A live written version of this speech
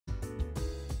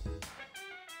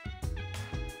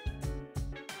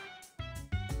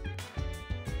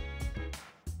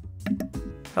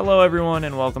Hello everyone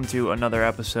and welcome to another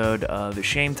episode of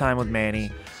Shame Time with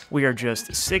Manny. We are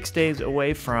just 6 days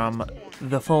away from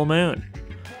the full moon.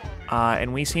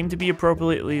 And we seem to be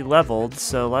appropriately leveled,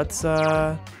 so let's,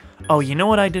 Oh, you know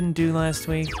what I didn't do last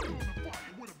week?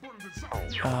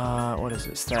 What is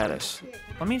it? Status.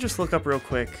 Let me just look up real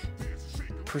quick.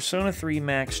 Persona 3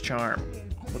 Max Charm.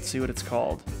 Let's see what it's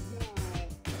called.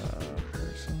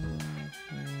 Persona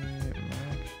 3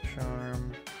 Max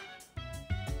Charm.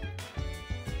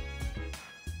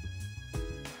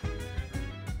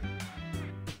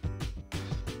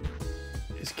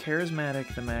 Is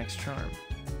charismatic the max charm?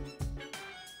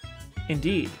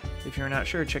 Indeed. If you're not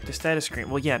sure, check the status screen.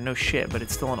 Well, yeah, no shit, but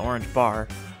it's still an orange bar.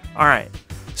 Alright,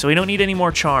 so we don't need any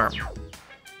more charm.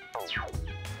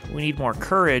 We need more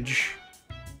courage.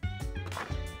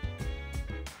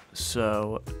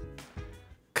 So,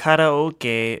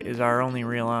 karaoke is our only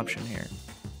real option here.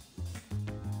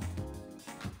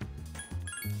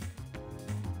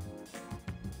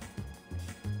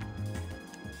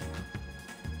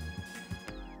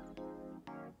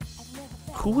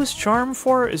 Who was Charm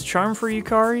for? Is Charm for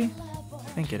Yukari? I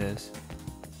think it is.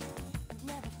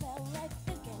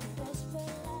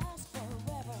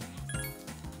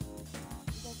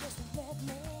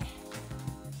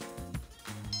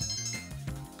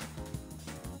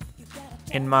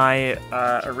 In my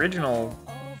original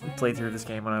playthrough of this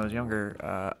game when I was younger,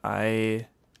 I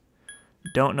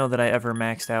don't know that I ever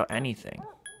maxed out anything.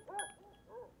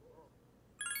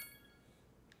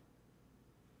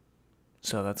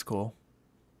 So that's cool.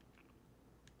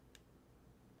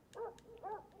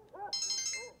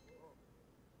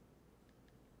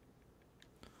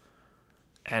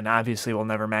 And obviously we'll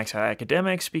never max out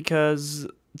academics because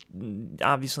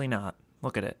obviously not.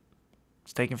 Look at it.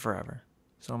 It's taking forever.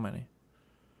 So many.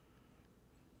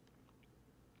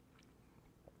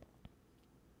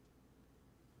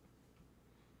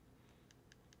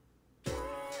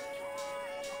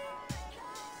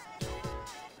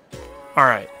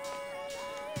 Alright.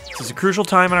 This is a crucial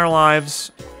time in our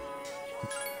lives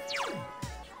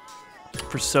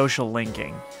for social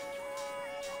linking.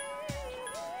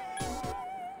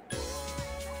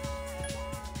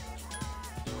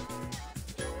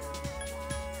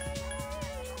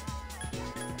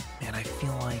 Man, I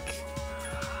feel like...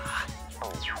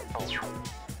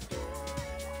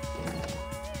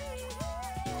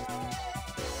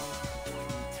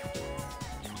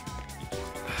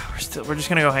 We're just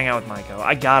gonna go hang out with Maiko.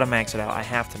 I gotta max it out. I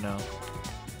have to know.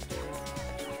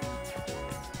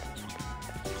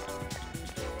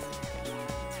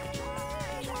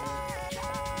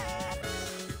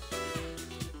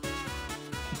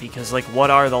 Because, like, what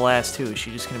are the last two? Is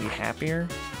she just gonna be happier?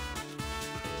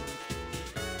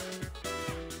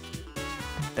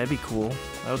 That'd be cool.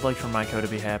 I would like for Maiko to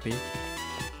be happy.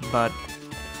 But...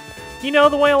 you know,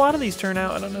 the way a lot of these turn out,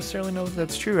 I don't necessarily know if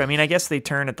that's true. I mean, I guess they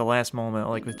turn at the last moment,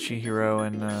 like with Chihiro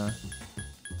and,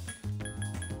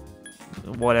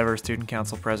 whatever student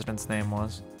council president's name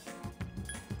was.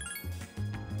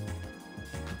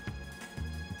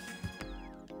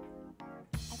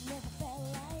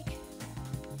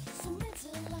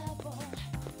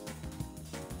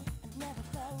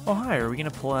 Oh, hi, are we gonna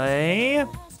play?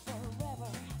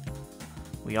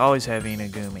 We always have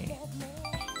Inagumi.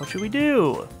 What should we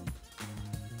do?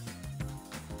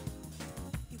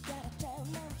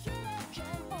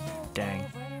 Dang.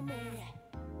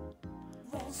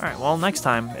 Alright, well, next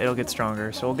time it'll get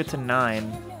stronger, so we'll get to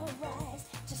 9.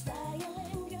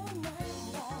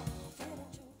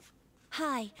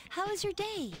 Hi, how was your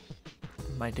day?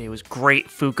 My day was great,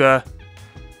 Fuka.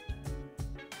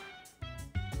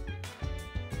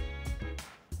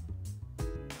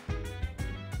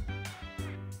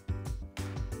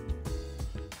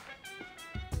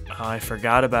 Oh, I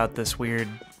forgot about this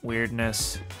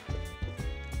weirdness.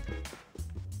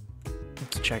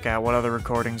 Let's check out what other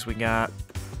recordings we got.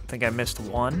 I think I missed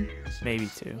one, maybe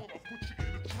 2.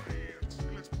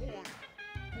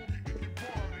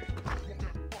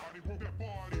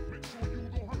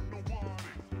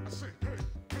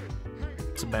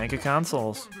 It's a bank of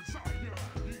consoles.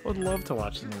 Would love to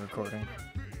watch the new recording.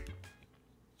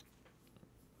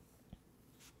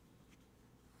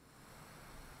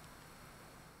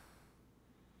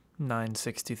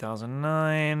 (9/6,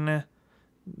 2009).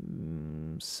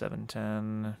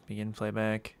 7:10. Begin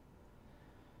playback.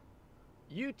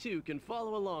 You too can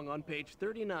follow along on page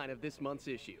 39 of this month's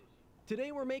issue.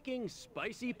 Today we're making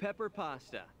spicy pepper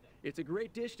pasta. It's a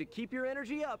great dish to keep your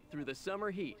energy up through the summer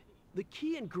heat. The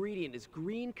key ingredient is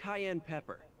green cayenne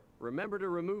pepper. Remember to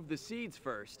remove the seeds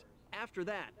first. After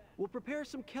that, we'll prepare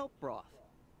some kelp broth.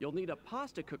 You'll need a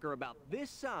pasta cooker about this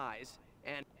size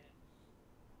and...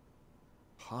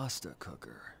 pasta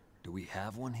cooker. Do we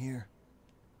have one here?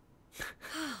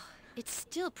 It's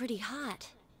still pretty hot.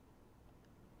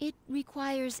 It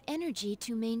requires energy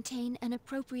to maintain an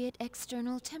appropriate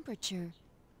external temperature.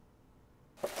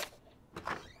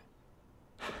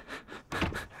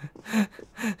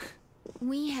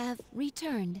 We have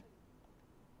returned.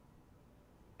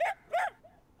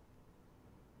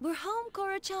 We're home,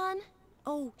 Koro-chan.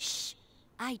 Oh, shh.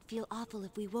 I'd feel awful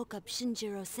if we woke up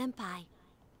Shinjiro-senpai.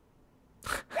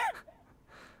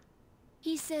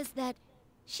 He says that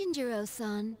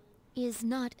Shinjiro-san is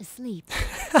not asleep.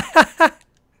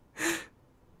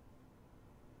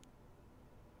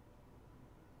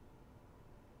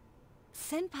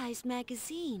 Senpai's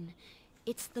magazine.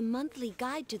 It's the monthly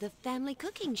guide to the family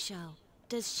cooking show.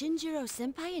 Does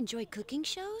Shinjiro-senpai enjoy cooking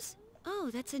shows?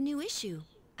 Oh, that's a new issue.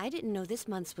 I didn't know this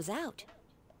month's was out.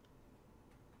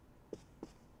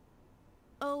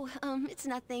 Oh, it's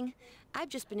nothing. I've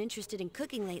just been interested in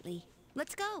cooking lately.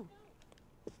 Let's go.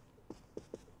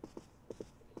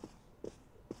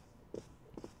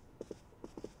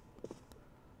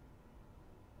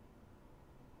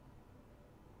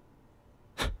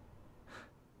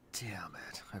 Damn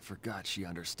it, I forgot she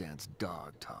understands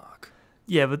dog talk.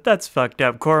 Yeah, but that's fucked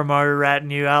up. Koromaru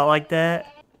ratting you out like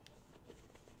that.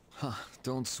 Huh,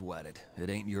 don't sweat it. It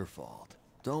ain't your fault.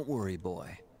 Don't worry,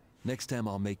 boy. Next time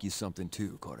I'll make you something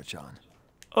too, Koro-chan.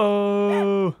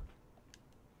 Oh.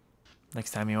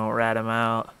 Next time you won't rat him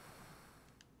out.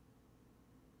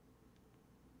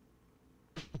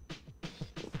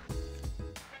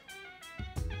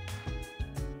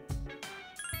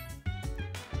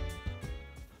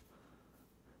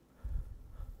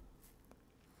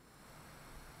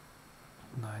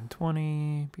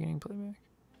 $9:20 beginning playback.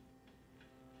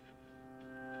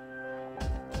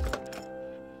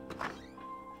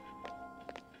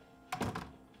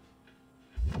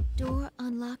 Door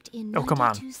unlocked in Oh, come on.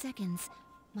 92 seconds.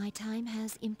 My time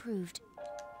has improved.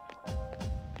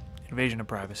 Invasion of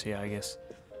privacy, I guess.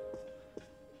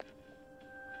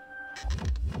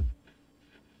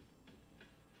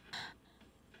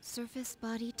 Surface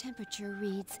body temperature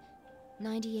reads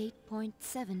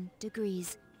 98.7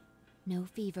 degrees. No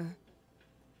fever.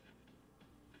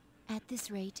 At this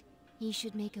rate, he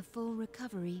should make a full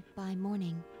recovery by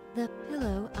morning. The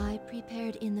pillow I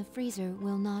prepared in the freezer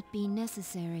will not be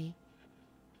necessary.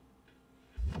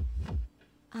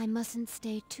 I mustn't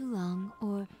stay too long,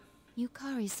 or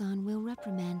Yukari-san will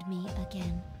reprimand me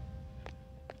again.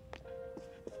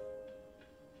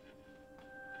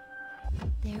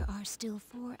 There are still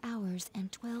 4 hours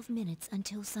and 12 minutes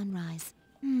until sunrise.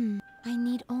 I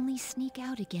need only sneak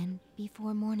out again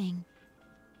before morning.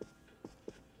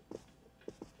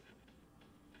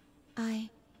 I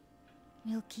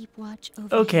will keep watch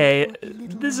over Okay, you for a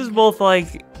little this is longer. both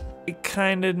like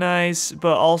kind of nice,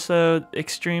 but also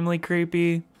extremely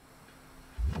creepy.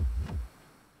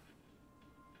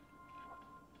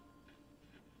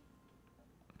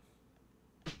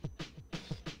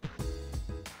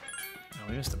 Oh,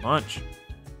 we missed a bunch.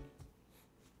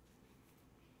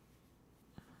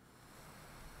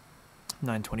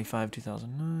 $9/25,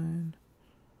 2009.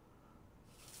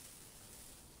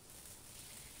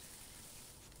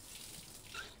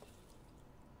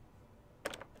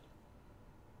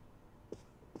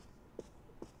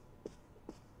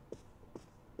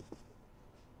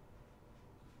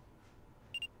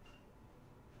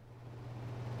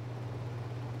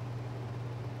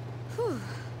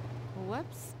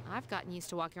 Whoops, I've gotten used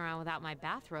to walking around without my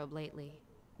bathrobe lately.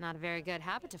 Not a very good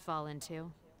habit to fall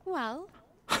into. Well,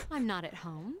 I'm not at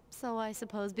home, so I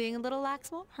suppose being a little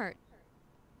lax won't hurt.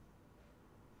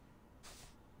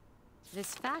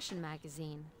 This fashion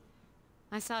magazine.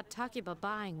 I saw Takiba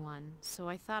buying one, so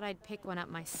I thought I'd pick one up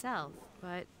myself,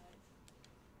 but...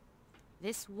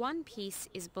 This one piece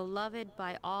is beloved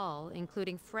by all,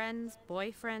 including friends,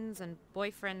 boyfriends, and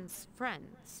boyfriends'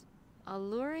 friends.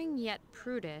 Alluring yet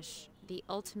prudish, the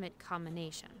ultimate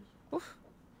combination. Oof.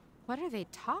 What are they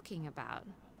talking about?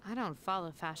 I don't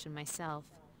follow fashion myself.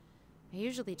 I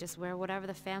usually just wear whatever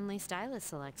the family stylist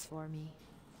selects for me.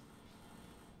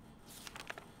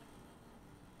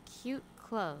 Cute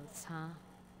clothes, huh?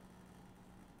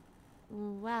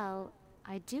 Well,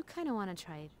 I do kind of want to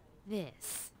try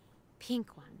this.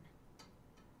 Pink one.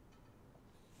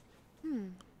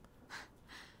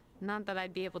 Not that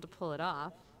I'd be able to pull it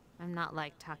off. I'm not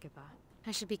like Takiba.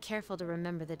 I should be careful to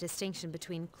remember the distinction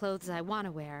between clothes I want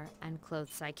to wear and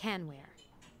clothes I can wear.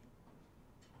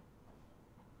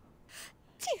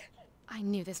 I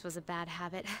knew this was a bad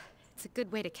habit. It's a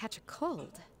good way to catch a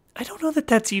cold. I don't know that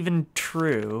that's even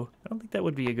true. I don't think that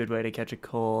would be a good way to catch a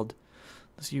cold.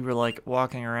 Unless you were like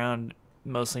walking around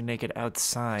mostly naked Should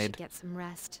outside. get some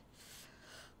rest.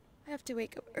 I have to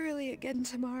wake up early again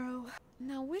tomorrow.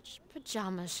 Now, which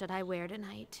pajamas should I wear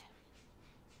tonight?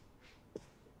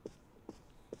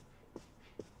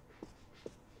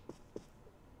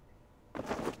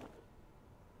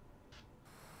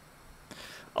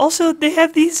 Also, they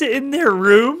have these in their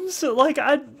rooms? Like,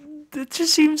 it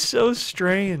just seems so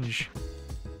strange.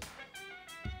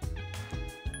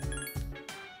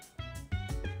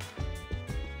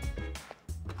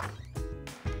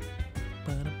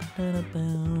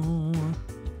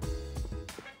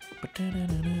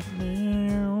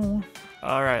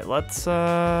 Alright, let's,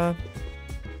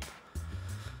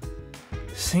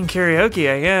 sing karaoke,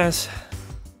 I guess.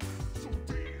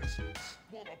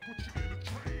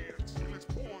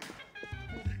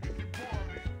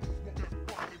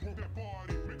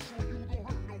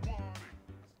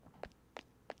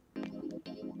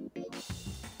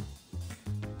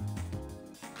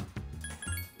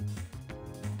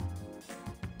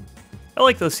 I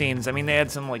like those scenes. I mean, they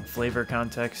add some, like, flavor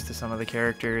context to some of the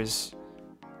characters.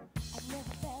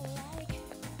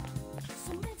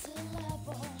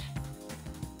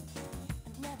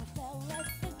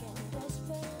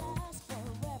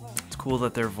 It's cool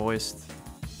that they're voiced.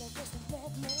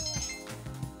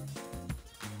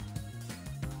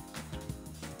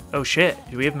 Oh shit,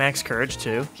 do we have max courage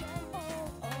too?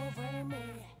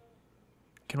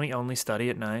 Can we only study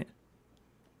at night?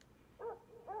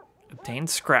 Obtain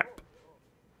scrap.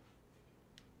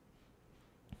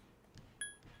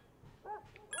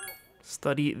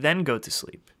 Study, then go to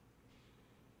sleep.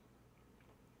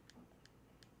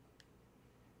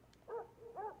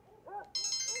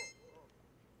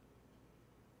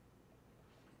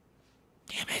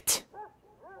 Damn it.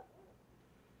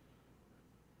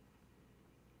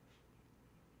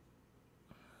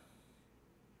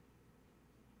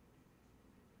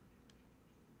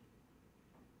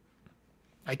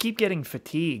 I keep getting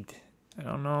fatigued. I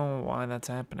don't know why that's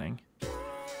happening.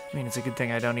 I mean, it's a good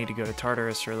thing I don't need to go to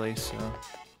Tartarus really, so...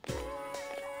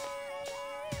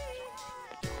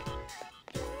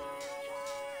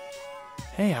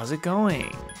 Hey, how's it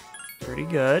going? Pretty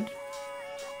good.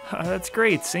 That's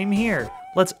great, same here.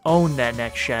 Let's own that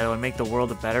next shadow and make the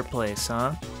world a better place,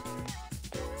 huh?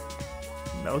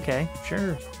 Okay,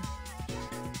 sure.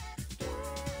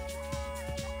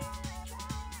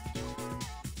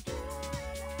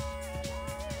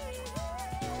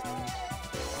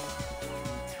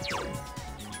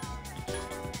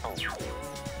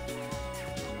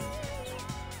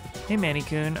 Hey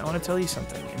Manny-kun, I want to tell you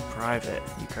something in private.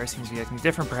 Your car seems to be acting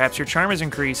different. Perhaps your charm has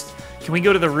increased. Can we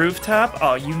go to the rooftop?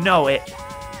 Oh, you know it.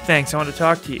 Thanks, I want to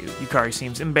talk to you. Yukari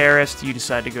seems embarrassed. You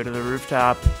decide to go to the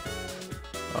rooftop.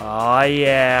 Oh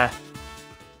yeah.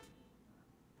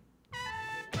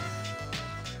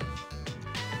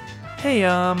 Hey,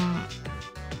 oh,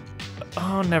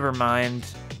 never mind.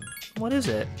 What is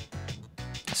it?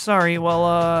 Sorry,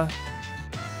 well,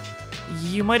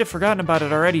 you might have forgotten about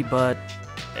it already, but...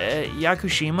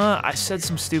 Yakushima, I said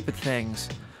some stupid things.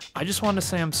 I just wanted to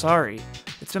say I'm sorry.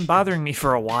 It's been bothering me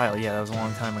for a while. Yeah, that was a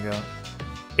long time ago.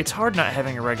 It's hard not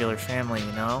having a regular family,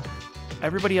 you know?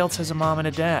 Everybody else has a mom and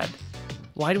a dad.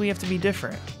 Why do we have to be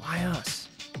different? Why us?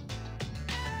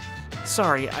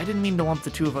 Sorry, I didn't mean to lump the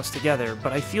two of us together,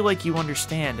 but I feel like you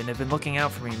understand and have been looking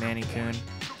out for me, Manny-kun.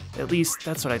 At least,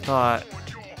 that's what I thought.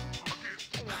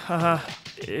 Haha,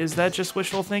 is that just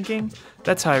wishful thinking?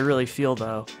 That's how I really feel,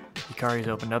 though. Yukari's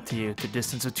opened up to you. The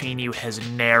distance between you has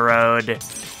narrowed.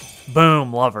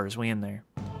 Boom, lovers. We in there.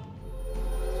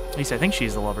 At least I think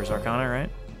she's the Lover's Arcana, right?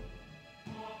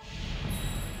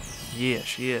 Yeah,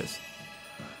 she is.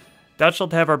 Thou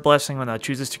shalt have our blessing when thou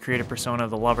choosest to create a persona of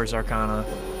the Lover's Arcana.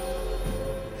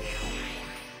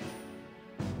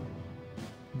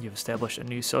 You've established a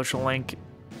new social link.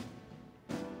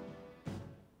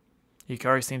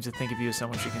 Yukari seems to think of you as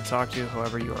someone she can talk to,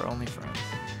 however, you are only friends.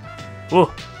 Ooh!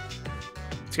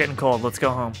 It's getting cold. Let's go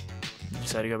home. You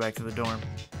decide to go back to the dorm.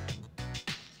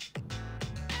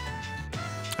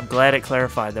 I'm glad it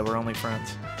clarified that we're only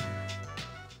friends.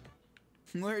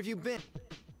 Where have you been?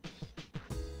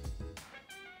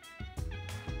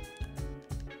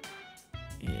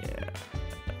 Yeah.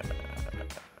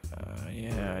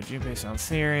 Yeah, Junpei sounds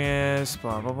serious.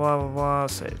 Blah, blah, blah, blah, blah.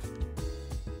 Save.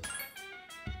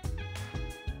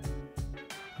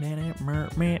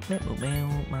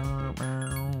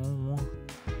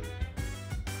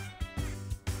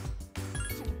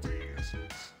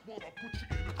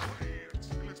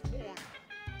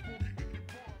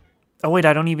 Oh wait,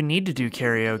 I don't even need to do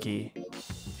karaoke.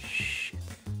 Shit.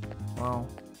 Well.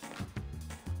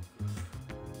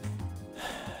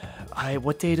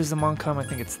 What day does the monk come? I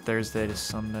think it's Thursday to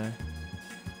Sunday.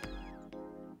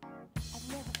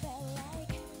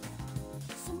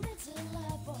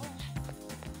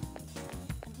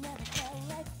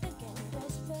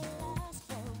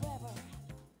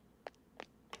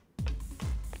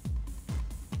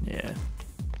 Yeah.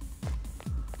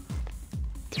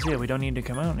 'Cause yeah, we don't need to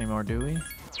come out anymore, do we?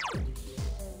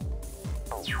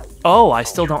 Oh, I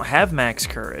still don't have max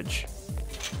courage.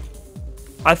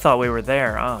 I thought we were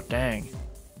there. Oh, dang.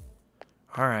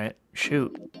 Alright,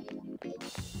 shoot.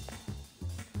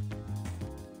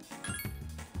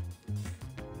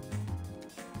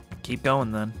 Keep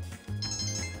going then.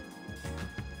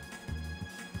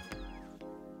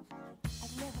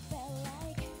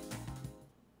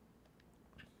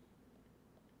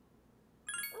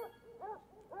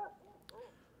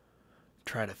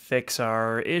 Try to fix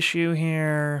our issue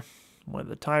here with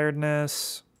the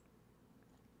tiredness.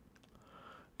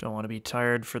 Don't want to be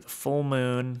tired for the full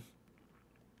moon.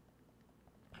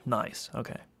 Nice,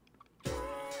 okay.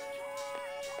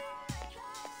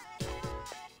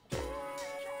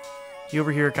 You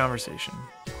overhear a conversation.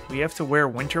 We have to wear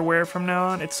winter wear from now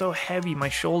on? It's so heavy, my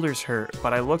shoulders hurt.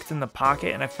 But I looked in the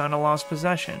pocket and I found a lost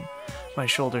possession. My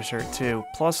shoulders hurt too.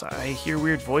 Plus, I hear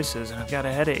weird voices and I've got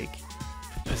a headache.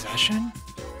 Possession?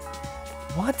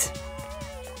 What?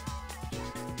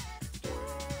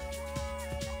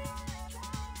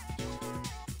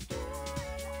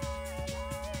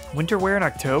 Winter wear in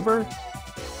October?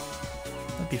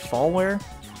 That'd be fall wear?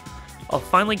 I'll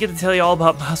finally get to tell you all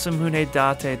about Masamune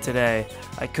Date today.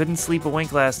 I couldn't sleep a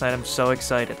wink last night, I'm so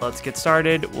excited. Let's get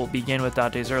started. We'll begin with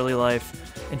Date's early life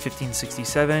in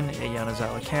 1567 at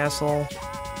Yanazawa Castle.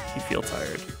 You feel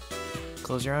tired.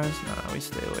 Close your eyes? No, we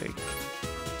stay awake.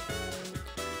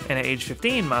 And at age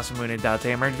 15, Masamune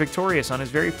Date emerged victorious on his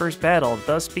very first battle,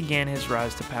 thus began his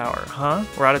rise to power. Huh?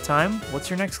 We're out of time? What's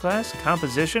your next class?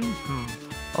 Composition?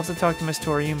 I'll have to talk to Miss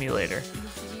Toriumi later.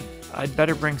 I'd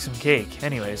better bring some cake.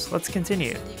 Anyways, let's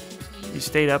continue. You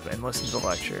stayed up and listened to the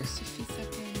lecture.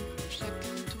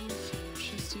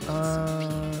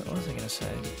 What was I gonna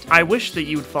say? I wish that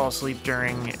you would fall asleep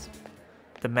during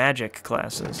the magic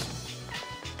classes.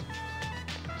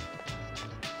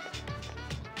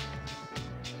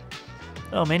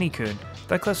 Oh, Manny-kun.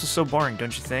 That class was so boring,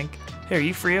 don't you think? Hey, are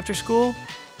you free after school?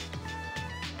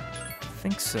 I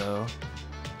think so.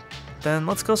 Then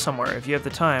let's go somewhere if you have the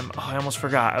time. Oh, I almost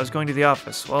forgot. I was going to the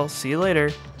office. Well, see you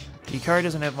later. Hikari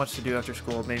doesn't have much to do after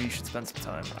school. Maybe you should spend some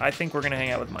time. I think we're going to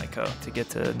hang out with Maiko to get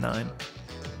to 9.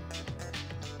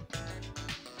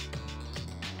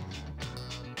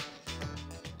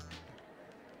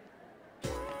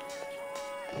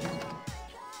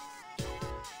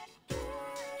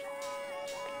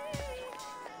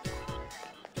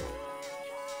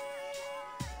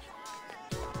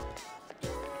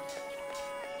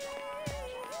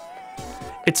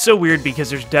 It's so weird because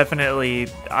there's definitely,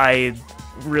 I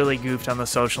really goofed on the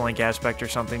social link aspect or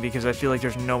something because I feel like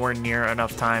there's nowhere near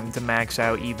enough time to max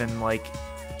out even like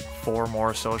 4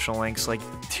 more social links, like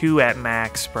 2 at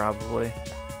max probably.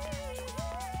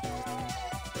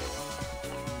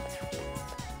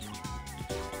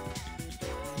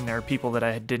 And there are people that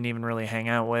I didn't even really hang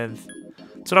out with.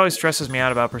 That's what always stresses me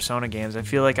out about Persona games. I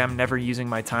feel like I'm never using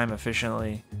my time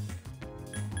efficiently.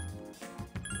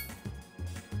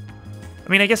 I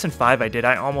mean, I guess in 5 I did.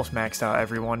 I almost maxed out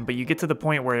everyone, but you get to the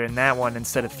point where in that one,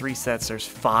 instead of 3 sets, there's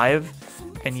 5,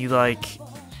 and you like...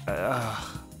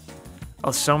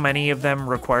 so many of them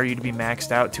require you to be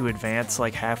maxed out to advance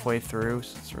like halfway through,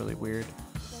 so it's really weird.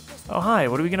 Oh, hi,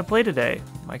 what are we going to play today?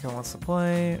 Maiko wants to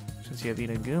play. Since you have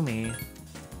Itagumi,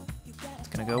 it's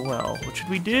going to go well. What should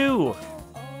we do?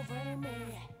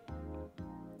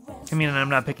 I mean, I'm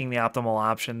not picking the optimal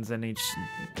options in each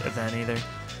event either.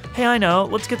 Hey, I know.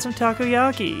 Let's get some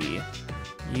takoyaki.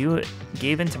 You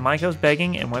gave in to Maiko's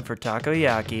begging and went for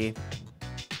takoyaki.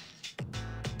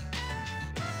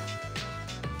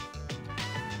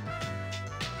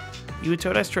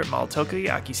 Iwatodai Strip Mall,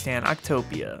 Takoyaki Stand,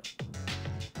 Octopia.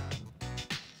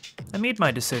 I made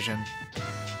my decision.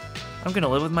 I'm gonna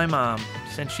live with my mom,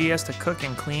 since she has to cook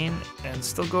and clean and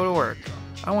still go to work.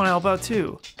 I want to help out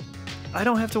too. I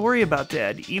don't have to worry about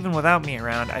Dad, even without me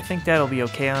around. I think Dad'll be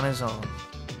okay on his own.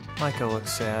 Maiko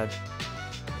looks sad.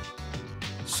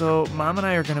 So, Mom and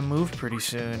I are gonna move pretty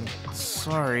soon.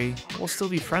 Sorry. We'll still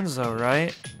be friends though,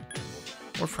 right?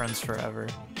 We're friends forever.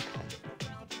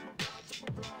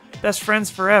 Best friends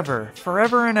forever.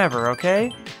 Forever and ever,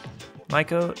 okay?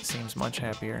 Maiko seems much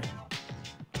happier.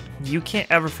 You can't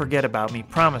ever forget about me,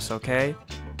 promise, okay?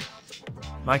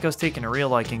 Maiko's taken a real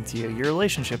liking to you. Your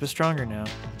relationship is stronger now.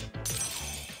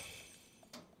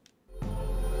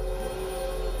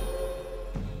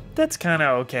 That's kind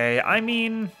of okay. I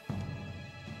mean,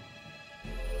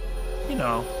 you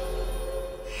know.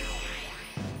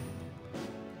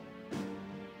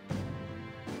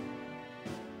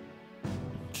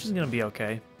 She's gonna be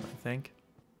okay, I think.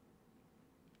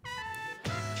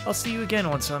 I'll see you again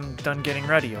once I'm done getting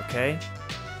ready, okay?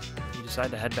 You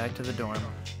decide to head back to the dorm.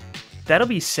 That'll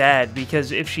be sad,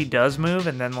 because if she does move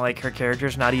and then, like, her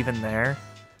character's not even there,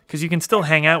 because you can still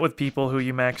hang out with people who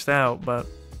you maxed out, but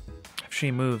if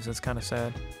she moves, that's kind of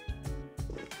sad.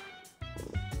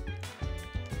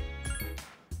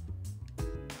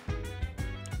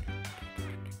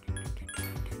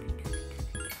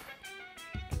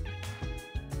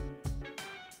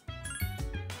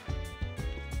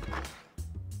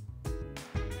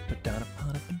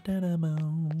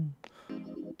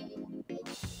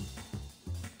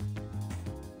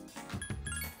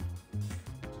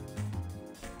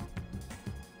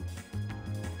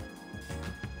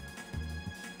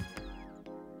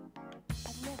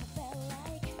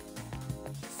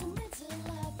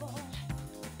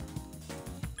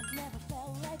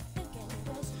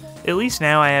 At least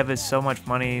now I have so much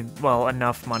money, well,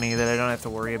 enough money that I don't have to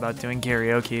worry about doing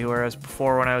karaoke, whereas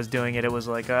before when I was doing it, it was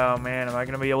like, oh man, am I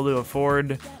going to be able to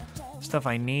afford stuff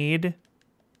I need?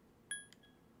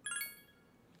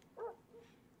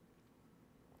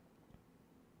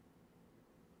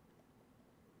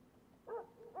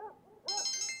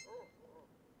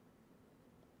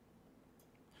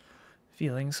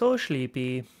 Feeling so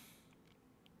sleepy.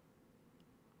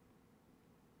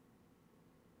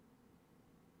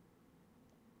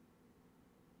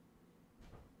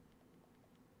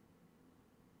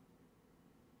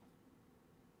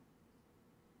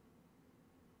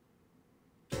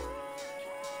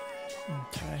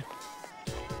 Okay.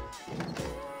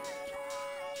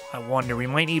 I wonder, we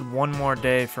might need one more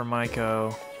day for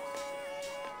Maiko.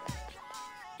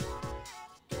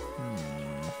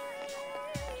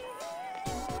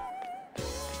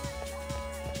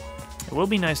 It will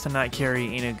be nice to not carry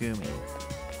Inagumi.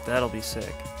 That'll be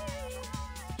sick.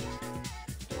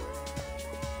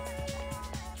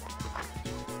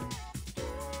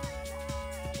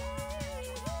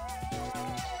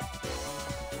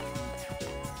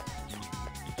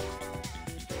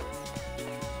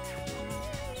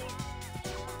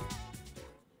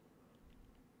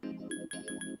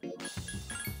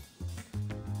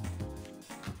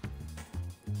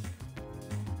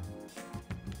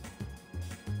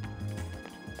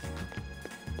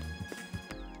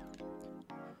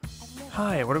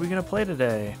 Hi, what are we gonna play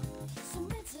today?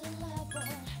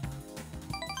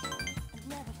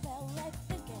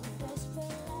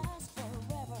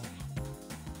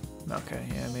 Okay,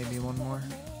 yeah, maybe one more.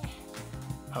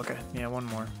 Okay, yeah, one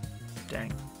more.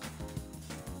 Dang.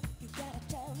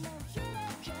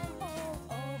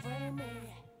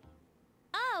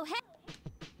 Oh, hey!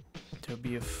 There'll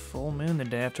be a full moon the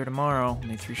day after tomorrow.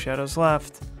 Only 3 shadows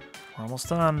left. We're almost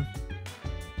done.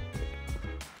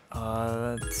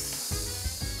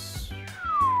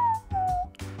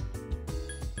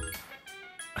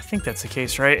 I think that's the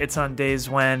case, right? It's on days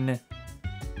when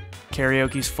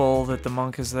karaoke's full that the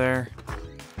monk is there.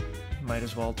 Might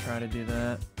as well try to do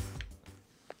that.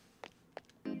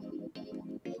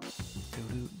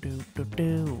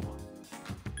 Do-do-do-do-do.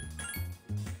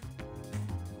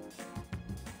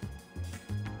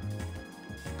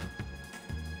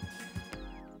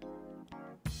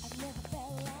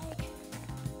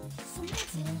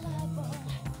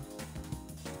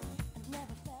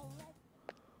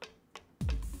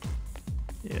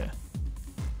 Yeah.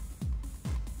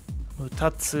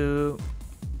 Mutatsu.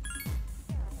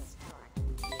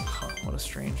 Huh, what a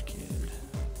strange kid.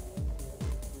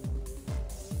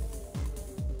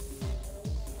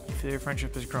 You feel your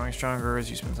friendship is growing stronger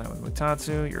as you spend time with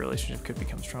Mutatsu. Your relationship could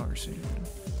become stronger soon.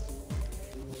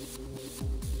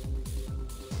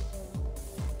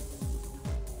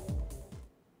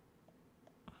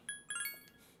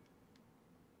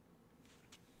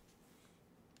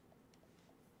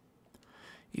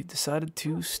 You decided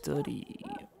to study.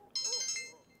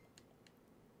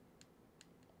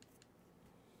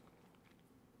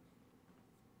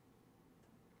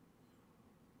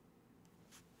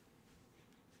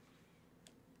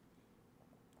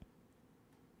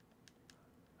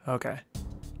 Okay.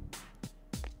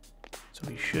 So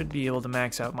we should be able to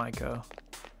max out Maiko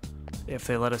if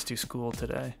they let us do school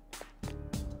today.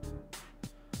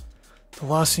 The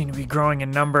lost seem to be growing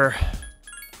in number.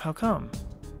 How come?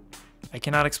 I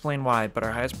cannot explain why, but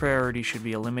our highest priority should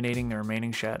be eliminating the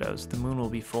remaining shadows. The moon will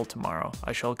be full tomorrow.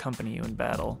 I shall accompany you in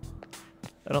battle.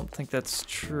 I don't think that's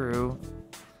true.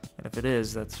 And if it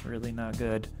is, that's really not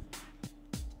good.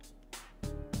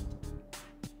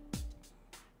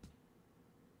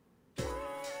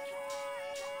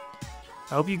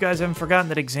 I hope you guys haven't forgotten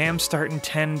that exams start in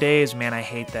 10 days. Man, I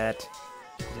hate that.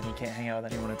 Then you can't hang out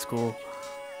with anyone at school.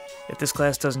 If this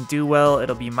class doesn't do well,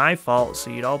 it'll be my fault, so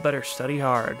you'd all better study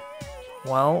hard.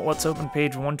 Well, let's open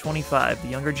page 125. The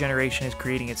younger generation is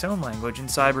creating its own language in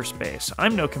cyberspace.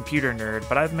 I'm no computer nerd,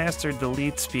 but I've mastered the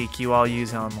leet speak you all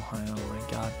use on... Oh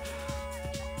my god.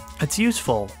 It's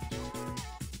useful.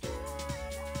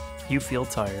 You feel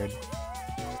tired.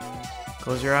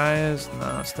 Close your eyes.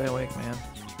 No, stay awake, man.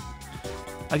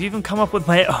 I've even come up with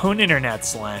my own internet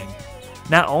slang.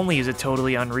 Not only is it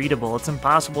totally unreadable, it's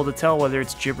impossible to tell whether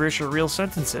it's gibberish or real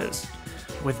sentences.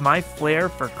 With my flair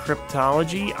for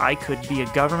cryptology, I could be a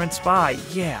government spy.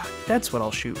 Yeah, that's what I'll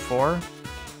shoot for.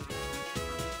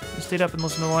 You stayed up and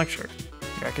listened to the lecture.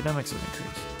 Your academics has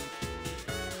increased.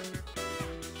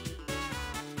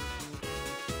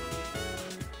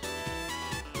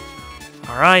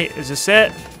 Alright, is this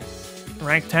it?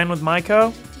 Rank 10 with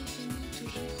Maiko?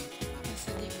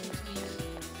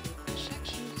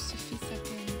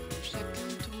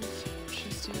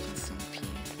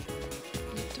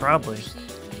 Probably.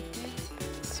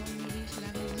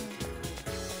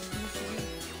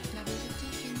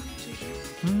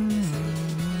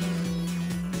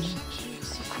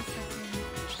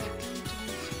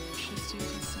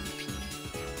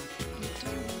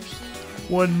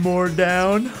 One more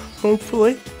down,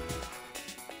 hopefully.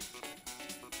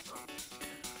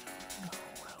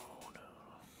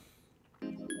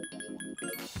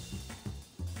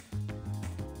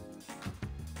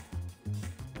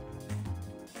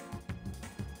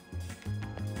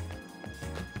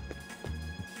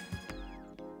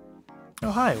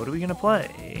 Oh, hi, what are we gonna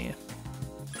play?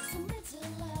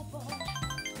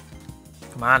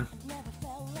 Come on.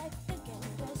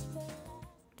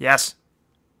 Yes.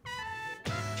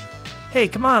 Hey,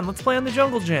 come on, let's play on the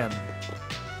jungle gym.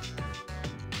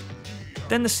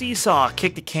 Then the seesaw,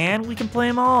 kick the can, we can play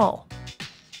them all.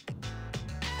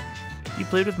 You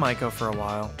played with Maiko for a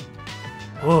while.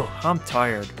 Whoa, I'm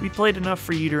tired. We played enough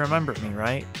for you to remember me,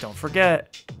 right? Don't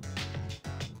forget.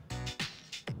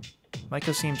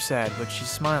 Maiko seems sad, but she's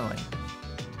smiling.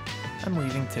 I'm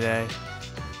leaving today.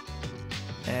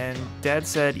 And Dad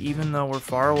said even though we're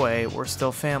far away, we're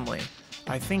still family.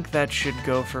 I think that should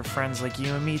go for friends like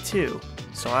you and me too,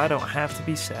 so I don't have to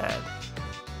be sad.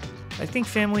 I think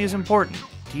family is important.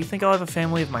 Do you think I'll have a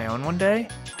family of my own one day?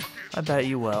 I bet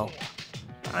you will.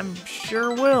 I'm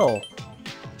sure will.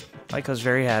 Maiko's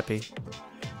very happy.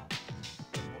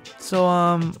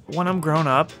 So, when I'm grown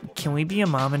up, can we be a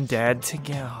mom and dad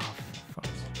together? Oh,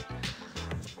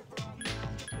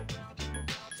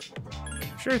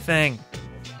 sure thing.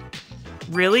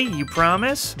 Really? You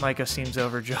promise? Maiko seems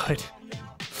overjoyed.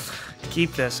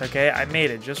 Keep this, okay? I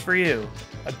made it just for you.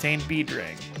 Obtained bead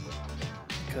ring.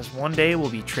 Because one day we'll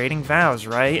be trading vows,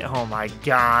 right? Oh my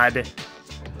god.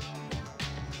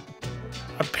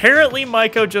 Apparently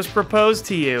Maiko just proposed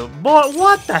to you. But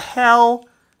what the hell?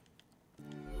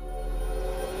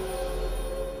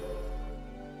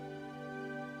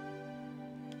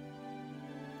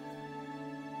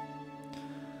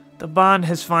 The bond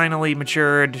has finally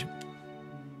matured.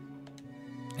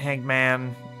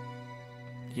 Hangman.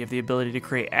 You have the ability to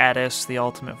create Addis, the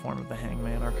ultimate form of the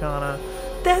Hangman Arcana.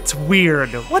 That's weird.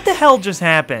 What the hell just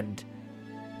happened?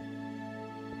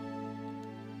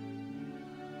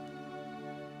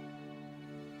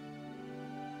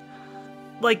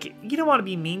 Like, you don't want to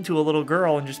be mean to a little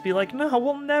girl and just be like, no,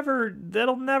 we'll never,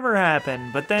 that'll never happen.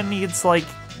 But then it's like,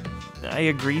 I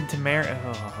agreed to marry.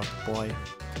 Oh, boy.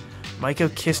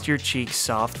 Maiko kissed your cheek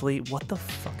softly. What the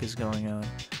fuck is going on?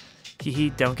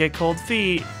 Hee, don't get cold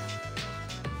feet.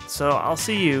 So, I'll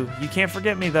see you. You can't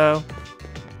forget me, though.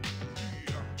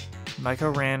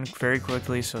 Maiko ran very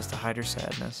quickly so as to hide her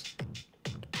sadness.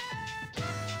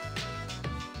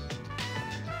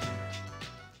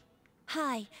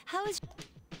 Hi, how is...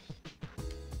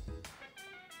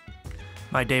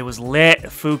 My day was lit,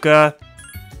 Fuka.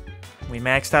 We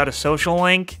maxed out a social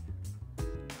link.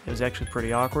 It was actually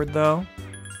pretty awkward, though.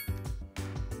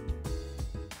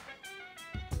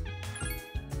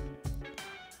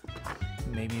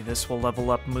 Maybe this will level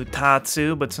up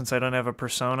Mutatsu, but since I don't have a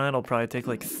persona, it'll probably take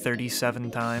like 37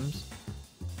 times.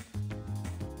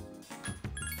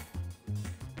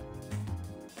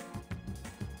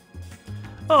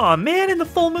 Aw, man, and the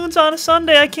full moon's on a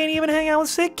Sunday. I can't even hang out with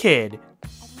Sick Kid.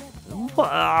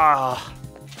 Ah.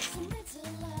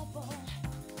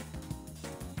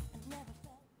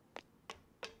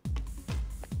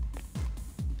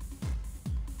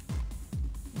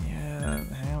 Yeah,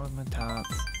 hang out with my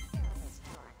tots.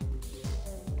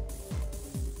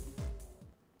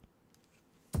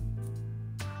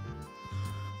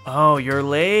 Oh, you're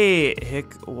late.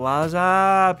 What's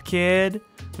up, kid?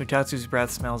 Mutatsu's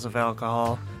breath smells of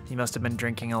alcohol. He must have been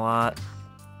drinking a lot.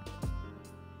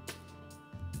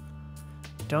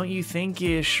 Don't you think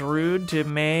it's shrewd to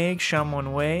make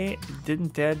someone wait?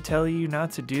 Didn't Dad tell you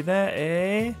not to do that,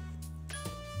 eh?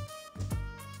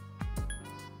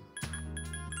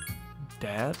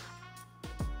 Dad?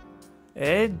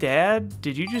 Eh, Dad?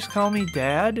 Did you just call me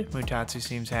Dad? Mutatsu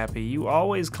seems happy. You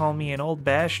always call me an old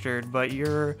bastard, but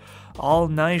you're all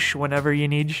nice whenever you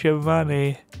need some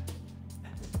money.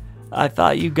 I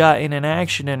thought you got in an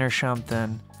accident or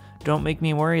something. Don't make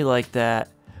me worry like that.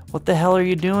 What the hell are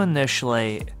you doing this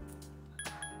late?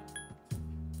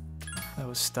 I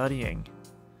was studying.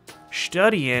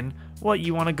 Studying? What,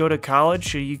 you want to go to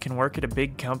college so you can work at a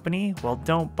big company? Well,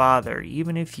 don't bother.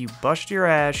 Even if you bust your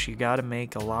ass, you gotta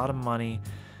make a lot of money.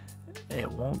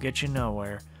 It won't get you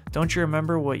nowhere. Don't you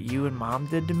remember what you and Mom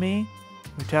did to me?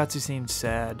 Mutatsu seemed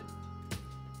sad.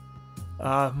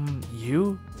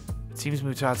 You? It seems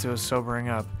Mutatsu was sobering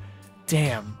up.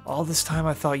 Damn, all this time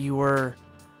I thought you were...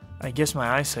 I guess my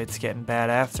eyesight's getting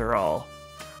bad after all.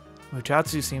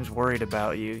 Mutatsu seems worried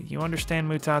about you. You understand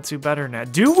Mutatsu better now.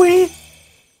 Do we?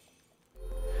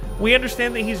 We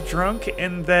understand that he's drunk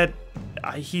and that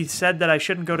he said that I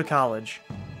shouldn't go to college.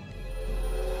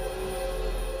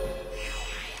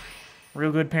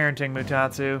 Real good parenting,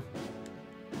 Mutatsu.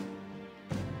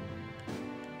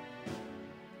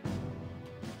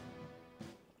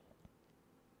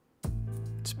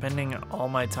 Spending all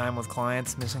my time with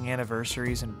clients, missing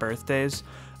anniversaries and birthdays,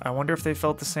 I wonder if they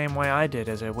felt the same way I did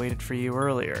as I waited for you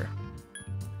earlier.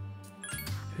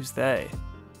 Who's they?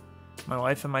 My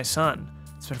wife and my son.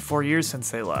 It's been 4 years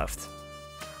since they left.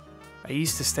 I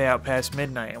used to stay out past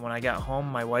midnight, and when I got home,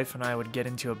 my wife and I would get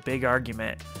into a big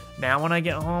argument. Now when I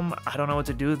get home, I don't know what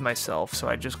to do with myself, so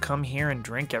I just come here and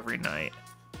drink every night.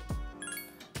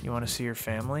 You want to see your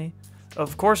family?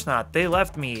 Of course not. They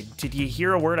left me. Did you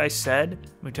hear a word I said?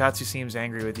 Mutatsu seems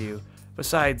angry with you.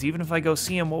 Besides, even if I go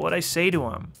see him, what would I say to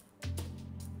him?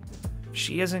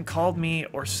 She hasn't called me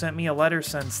or sent me a letter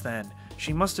since then.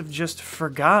 She must have just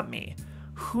forgot me.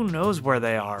 Who knows where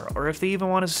they are, or if they even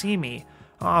want to see me.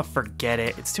 Aw, forget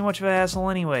it. It's too much of a hassle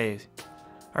anyways.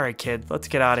 Alright, kid, let's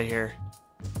get out of here.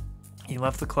 He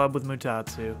left the club with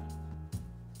Mutatsu.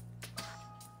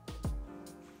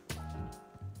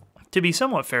 To be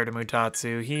somewhat fair to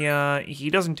Mutatsu, he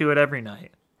doesn't do it every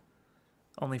night.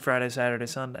 Only Friday, Saturday,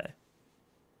 Sunday.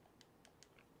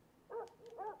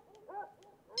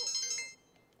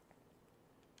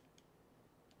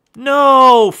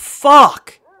 No!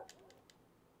 Fuck!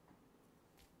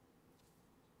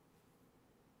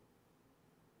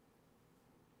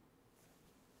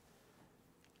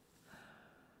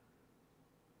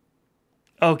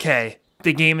 Okay,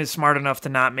 the game is smart enough to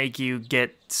not make you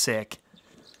get sick.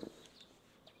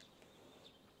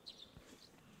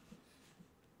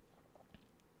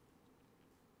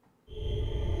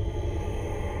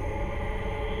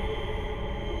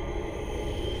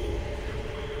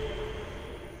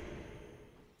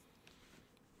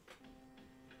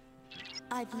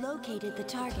 I've located the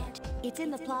target. It's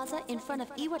in the plaza in front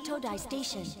of Iwatodai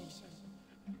Station.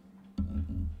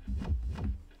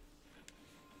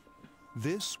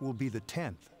 This will be the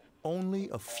 10th. Only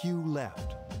a few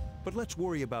left. But let's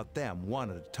worry about them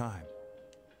one at a time.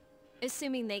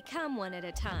 Assuming they come one at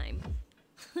a time.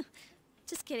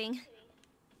 Just kidding.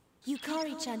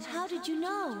 Yukari-chan, how did you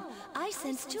know? I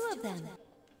sensed 2 of them.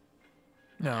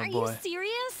 Oh, Are boy. you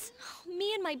serious?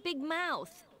 Me and my big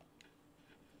mouth.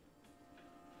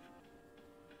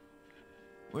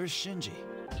 Where's Shinji?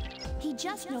 He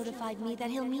just notified me that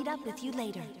he'll meet up with you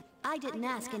later. I didn't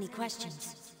ask any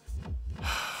questions.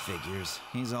 Figures.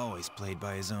 He's always played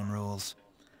by his own rules.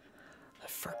 I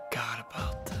forgot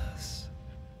about this.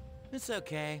 It's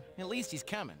okay. At least he's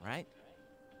coming, right?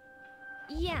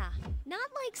 Yeah, not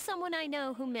like someone I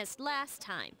know who missed last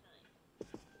time.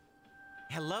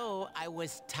 Hello, I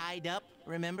was tied up,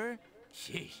 remember?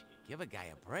 Sheesh, give a guy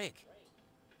a break.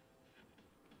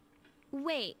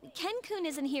 Wait, Ken-kun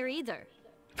isn't here either.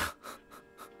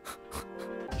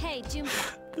 Hey,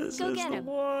 Junpei, go get him.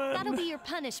 That'll be your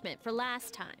punishment for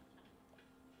last time.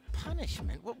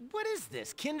 Punishment? What is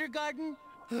this, kindergarten?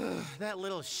 That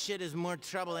little shit is more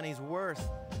trouble than he's worth.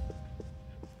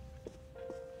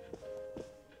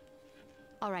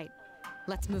 All right,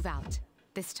 let's move out.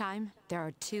 This time, there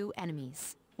are 2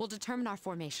 enemies. We'll determine our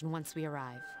formation once we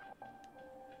arrive.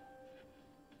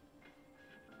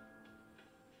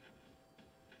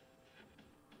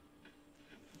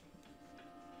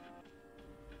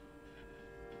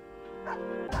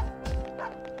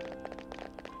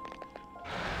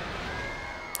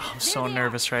 I'm so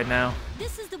nervous right now.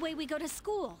 This is the way we go to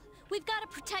school. We've got to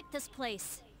protect this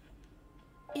place.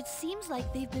 It seems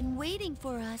like they've been waiting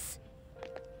for us.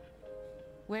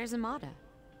 Where's Amada?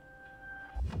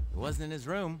 It wasn't in his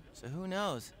room, so who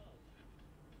knows?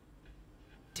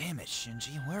 Damn it,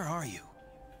 Shinji, where are you?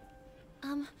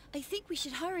 I think we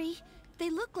should hurry. They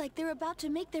look like they're about to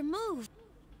make their move.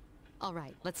 All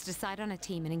right, let's decide on a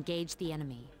team and engage the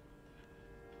enemy.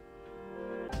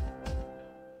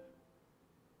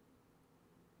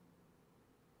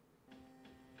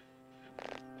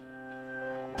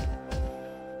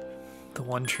 The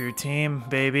one true team,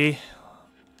 baby.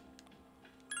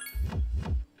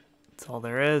 That's all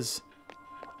there is.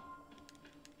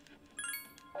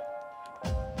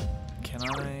 Can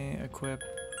I equip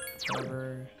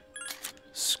whatever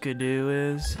Skidoo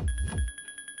is?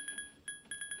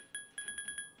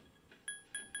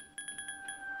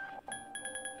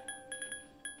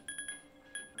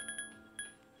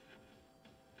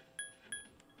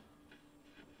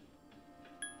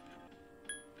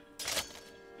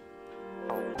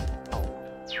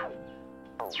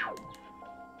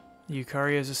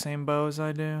 Yukari has the same bow as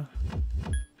I do.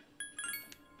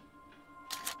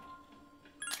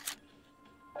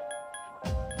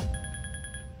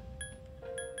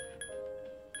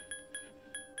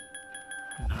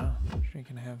 No, she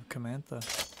can have Kamantha.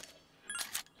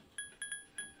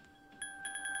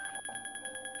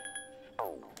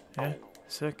 Yeah,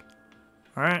 sick.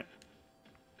 Alright.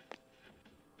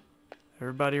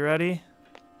 Everybody ready?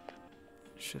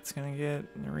 Shit's gonna get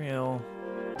real.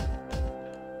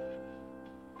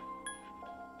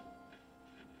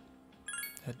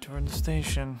 Head toward the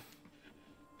station.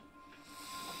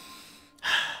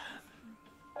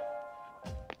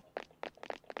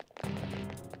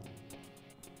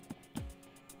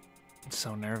 I'm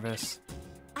so nervous.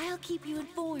 I'll keep you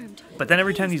informed. But then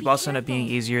every time Please these be bosses end up being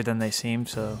careful. easier than they seem,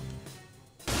 so...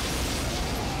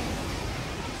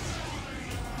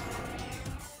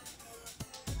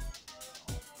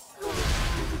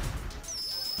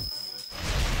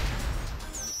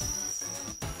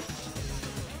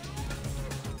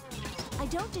 I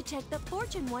don't detect the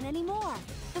fortune one anymore.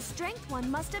 The strength one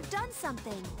must have done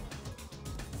something.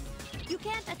 You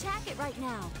can't attack it right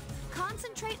now.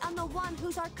 Concentrate on the one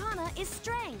whose arcana is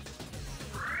strength.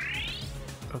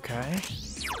 Okay.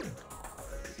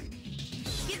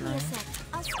 Give me a sec.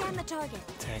 I'll scan the target.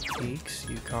 Tactiques,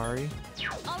 Yukari.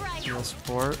 All right. Heal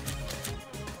support.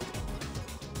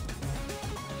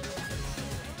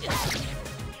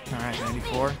 Alright,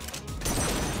 94.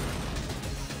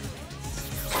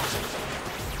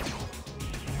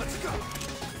 Let's go.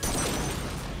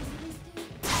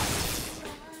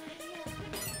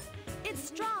 It's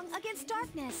strong against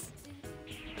darkness.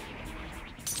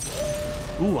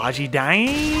 Ooh,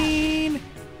 Ajidine!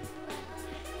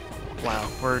 Wow,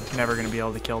 we're never gonna be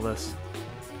able to kill this.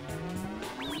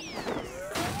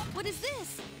 What is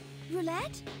this?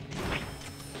 Roulette?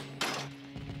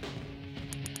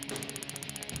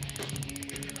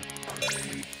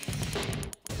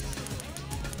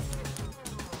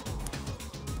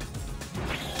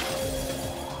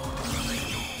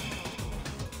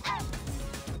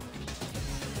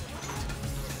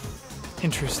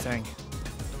 Interesting.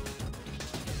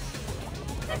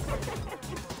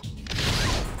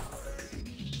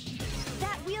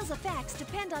 That wheel's effects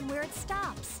depend on where it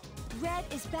stops. Red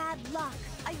is bad luck.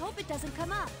 I hope it doesn't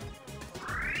come up.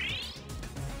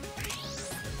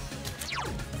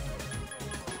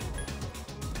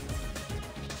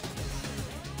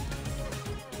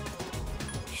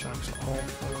 Shocks all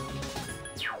for...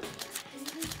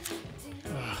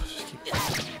 Ugh, just keep...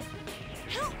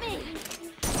 Help me!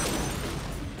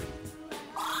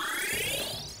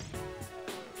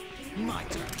 My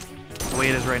turn. The way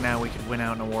it is right now, we could win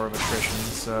out in a war of attrition,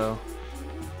 so...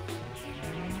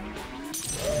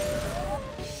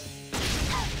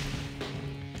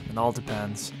 It all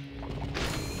depends.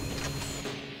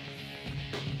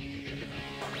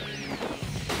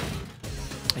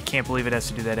 I can't believe it has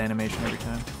to do that animation every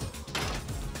time.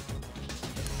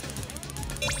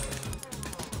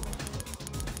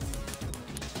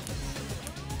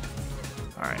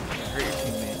 Alright, hurt your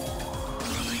teammate.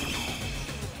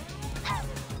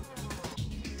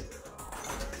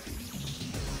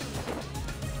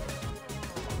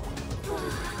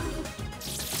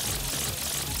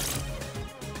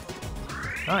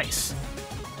 Nice.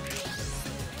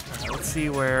 Alright, let's see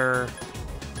where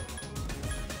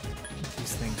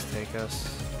these things take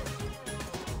us.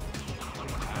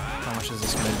 How much is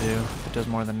this gonna do? If it does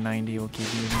more than 90, we'll keep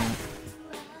using it.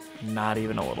 Not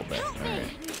even a little bit.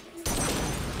 Alright.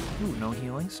 Ooh, no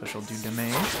healing, so she'll do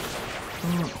damage.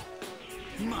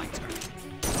 My turn.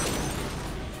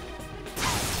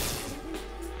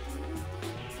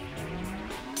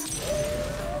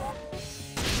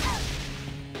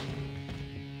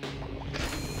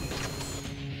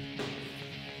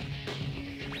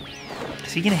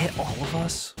 Is he gonna hit all of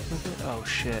us with it? Oh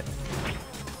shit.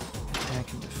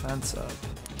 Attack and defense up.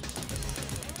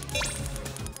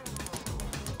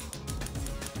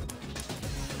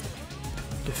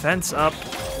 Defense up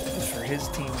for his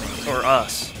teammate, or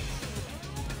us.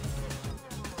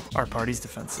 Our party's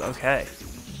defense, okay.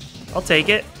 I'll take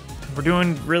it. We're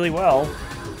doing really well.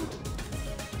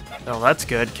 Oh, that's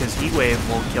good, because Heat Wave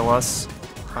will kill us.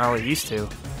 Well, it used to.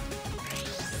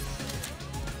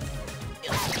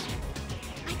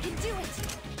 I can do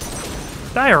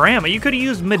it. Diorama, you could have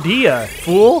used Medea,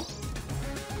 fool.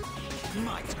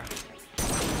 My turn.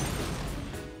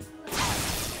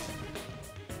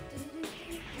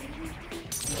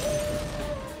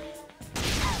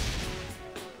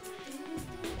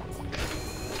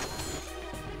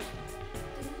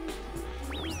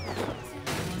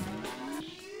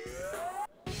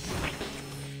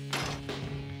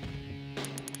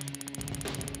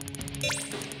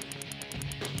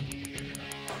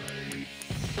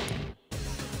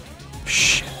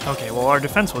 Shh. Okay, well, our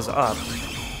defense was up.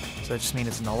 Does that just mean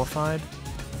it's nullified?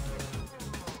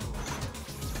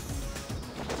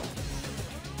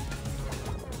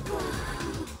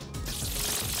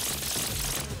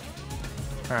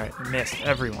 Alright, missed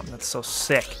everyone. That's so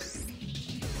sick.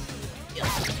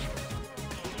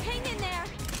 Hang in there.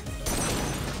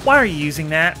 Why are you using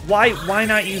that? Why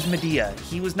not use Medea?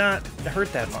 He was not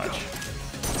hurt that much.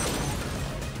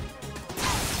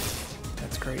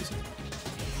 That's crazy.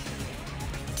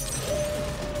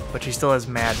 But she still has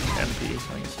mad MP,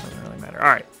 so I guess it doesn't really matter.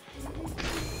 Alright.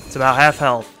 It's about half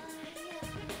health.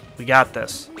 We got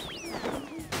this.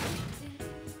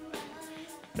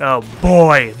 Oh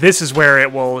boy, this is where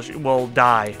it will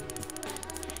die.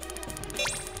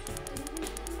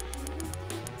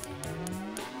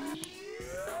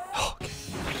 Okay.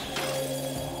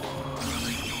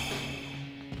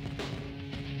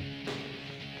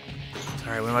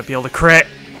 Alright, we might be able to crit.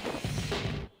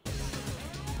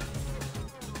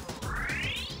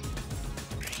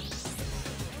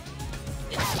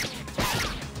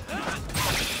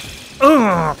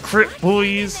 Ugh, crit,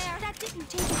 please. That didn't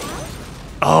take it out.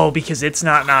 Oh, because it's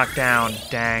not knocked down.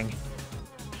 Dang.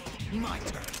 My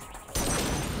turn.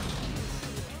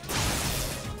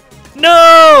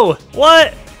 No!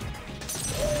 What?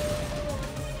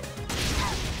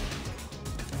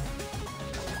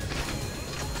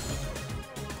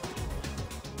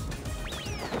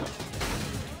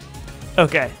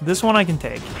 Okay, this one I can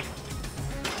take.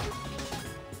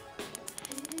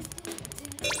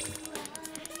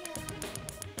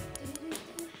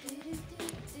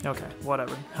 Okay,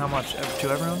 whatever. How much? To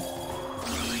everyone?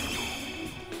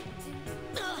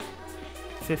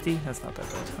 50? That's not that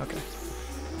bad. Okay.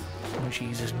 When she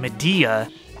uses Medea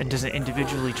and doesn't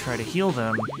individually try to heal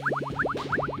them.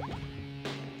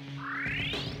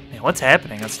 Man, what's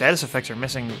happening? Our status effects are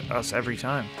missing us every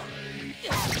time.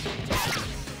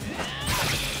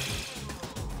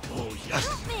 Oh, yes.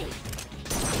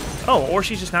 Oh, or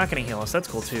she's just not going to heal us. That's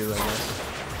cool too, I guess.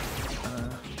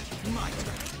 My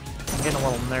turn. I'm getting a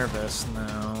little nervous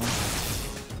now.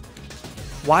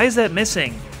 Why is that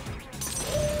missing?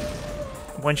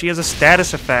 When she has a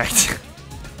status effect.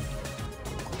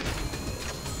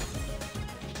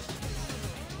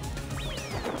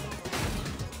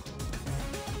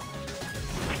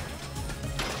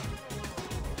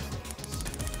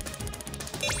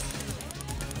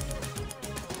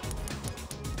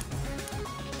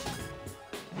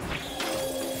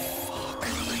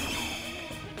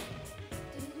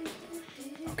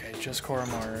 Okay, just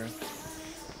Koromaru.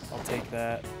 I'll take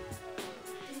that.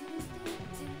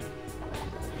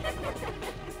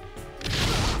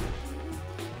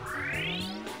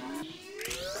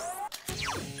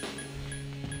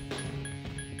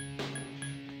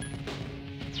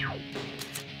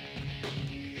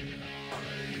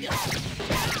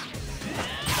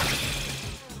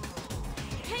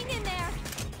 Hang in there.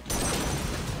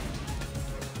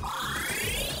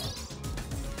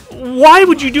 Why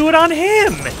would you do it on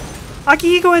him?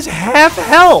 Akihiko has half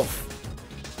health.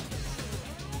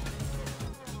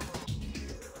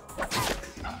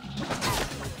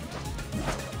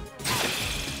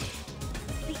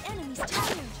 The enemy's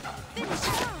tired. Finish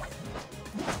it off.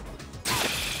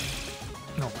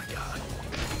 Oh my god.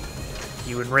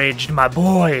 You enraged my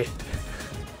boy.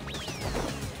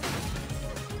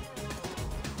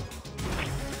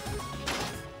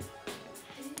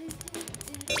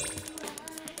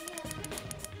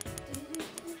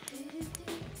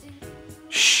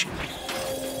 Shh.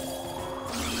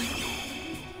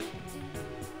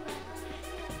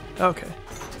 Okay.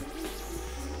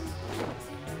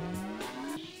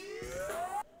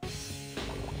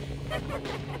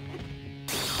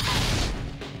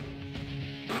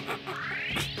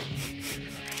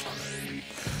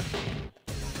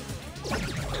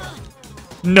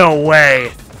 No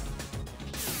way.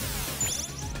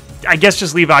 I guess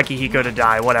just leave Akihiko to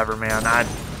die. Whatever, man.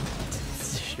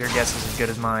 Your guess is as good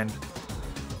as mine.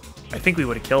 I think we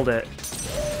would have killed it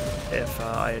if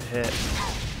I had hit.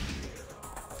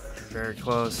 Very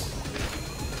close.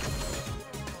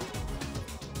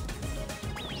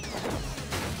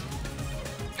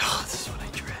 Oh, this is what I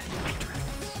dread.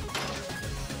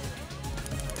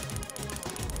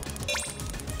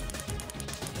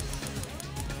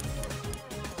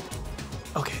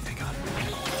 Okay, thank God.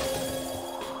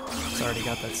 It's already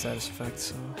got that status effect,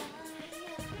 so...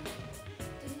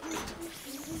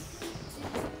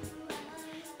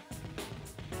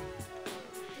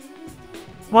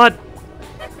 What?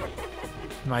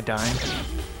 Am I dying?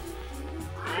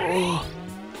 Oh.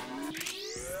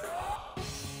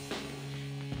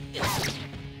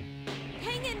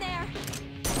 Hang in there.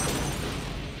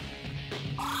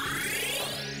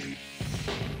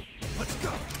 Let's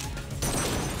go.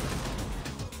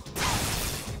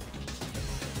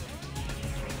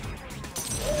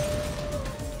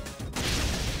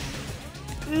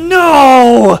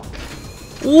 No!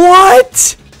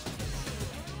 What?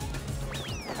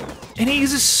 And he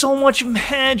uses so much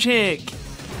magic!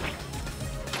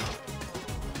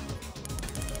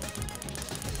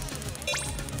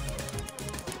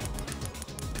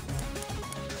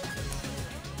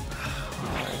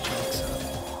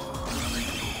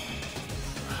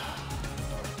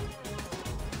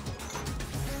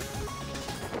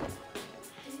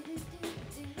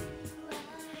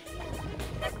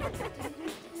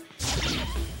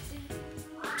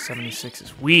 $76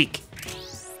 is weak.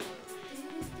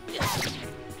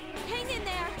 Hang in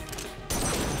there.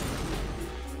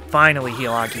 Finally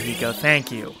heal Akihiko,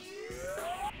 thank you.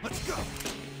 Let's go.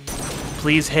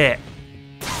 Please hit.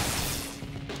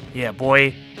 Yeah,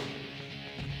 boy.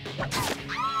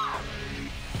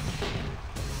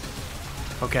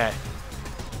 Okay.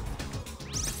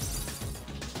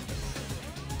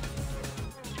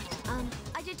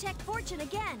 I detect Fortune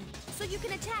again, so you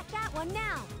can attack that one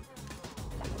now.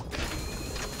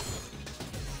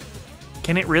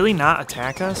 Can it really not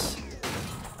attack us?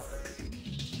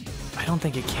 I don't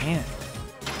think it can.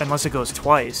 Unless it goes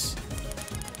twice.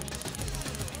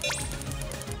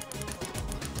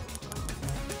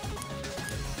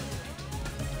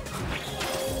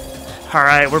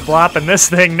 Alright, we're blopping this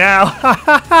thing now.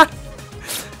 I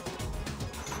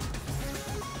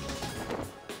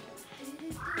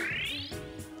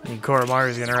mean,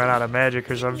 Koromaru's gonna run out of magic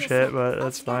or some shit, but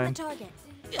that's fine.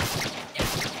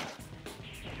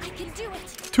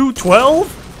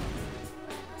 212?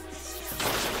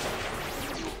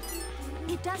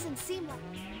 It doesn't seem like.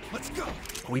 Let's go.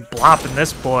 We blopping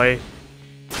this boy.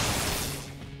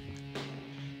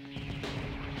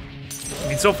 I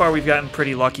mean, so far we've gotten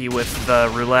pretty lucky with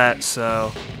the roulette,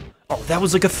 so... Oh, that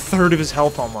was like a third of his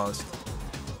health almost.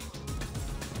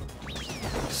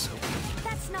 So...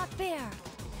 That's not fair.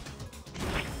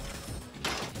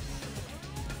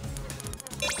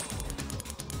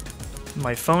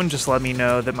 My phone just let me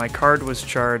know that my card was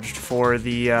charged for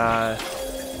the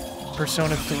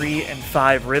Persona 3 and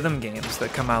 5 rhythm games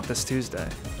that come out this Tuesday.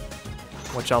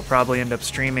 Which I'll probably end up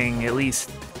streaming at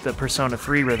least the Persona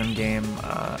 3 rhythm game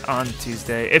on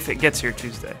Tuesday, if it gets here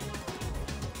Tuesday.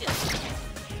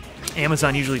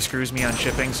 Amazon usually screws me on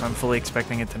shipping, so I'm fully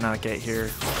expecting it to not get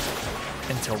here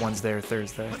until Wednesday or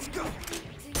Thursday. Let's go.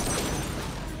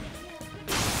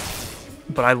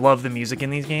 But I love the music in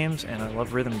these games, and I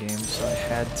love rhythm games, so I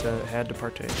had to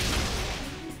partake.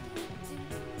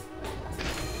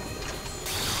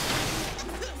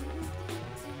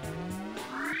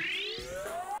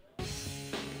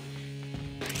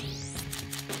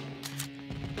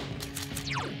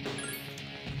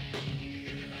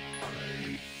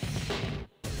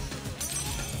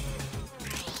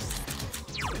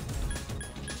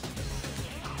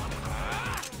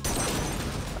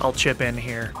 I'll chip in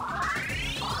here.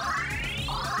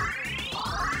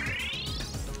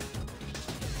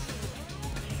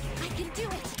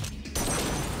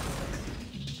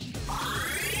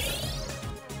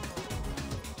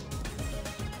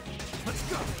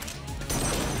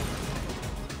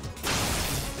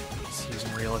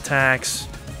 Attacks.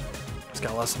 He's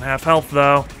got less than half health,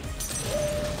 though.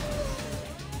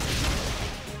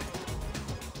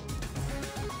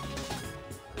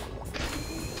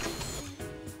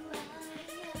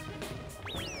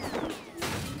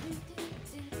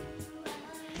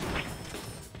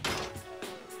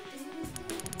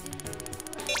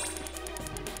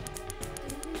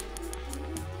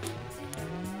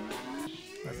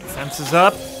 Our defense is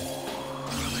up.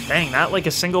 Dang, not like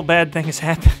a single bad thing has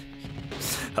happened.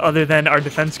 other than our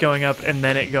defense going up and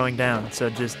then it going down, so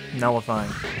just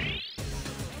nullifying.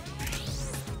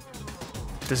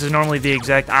 This is normally the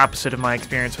exact opposite of my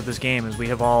experience with this game, as we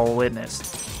have all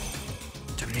witnessed.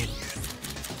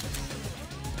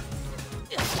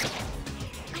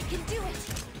 I can do it.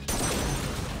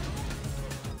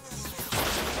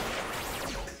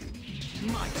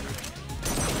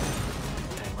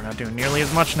 Dang, we're not doing nearly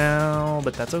as much now,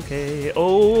 but that's okay.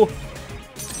 Oh!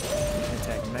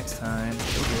 Attack him next time.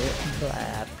 He'll get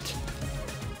clapped.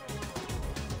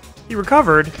 He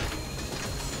recovered.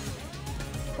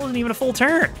 Wasn't even a full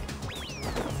turn.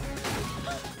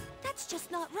 That's just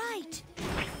not right.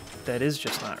 That is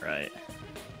just not right.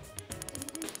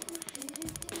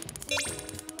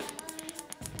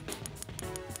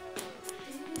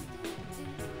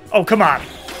 Oh, come on.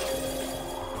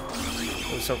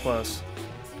 It was so close.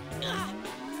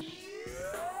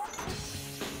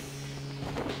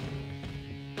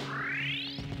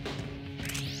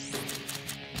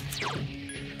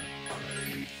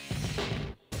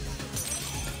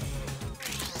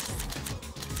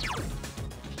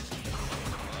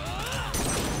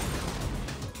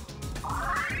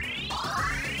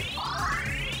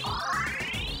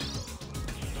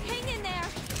 Hang in there.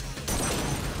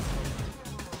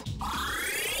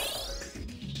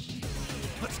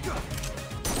 Let's go.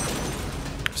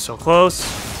 So close.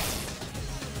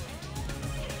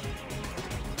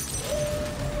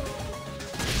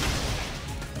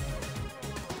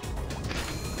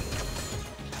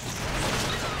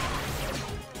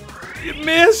 You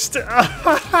missed!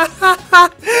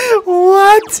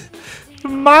 What?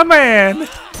 My man!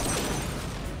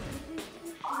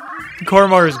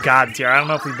 Koromor is god tier. I don't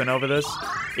know if we've been over this.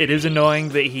 It is annoying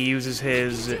that he uses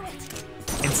his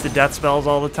insta-death spells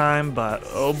all the time, but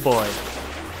oh boy.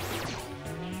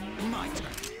 My turn.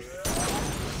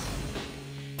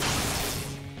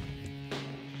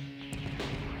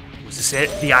 Was this it?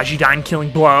 The Ajidan killing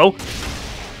blow?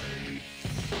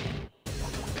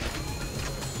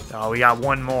 Oh, we got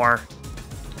one more.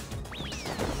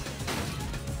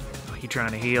 Oh, he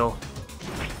trying to heal.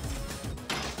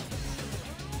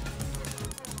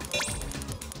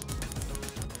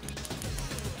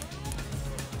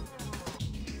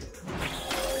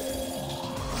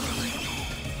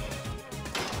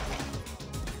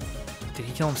 Did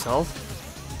he kill himself?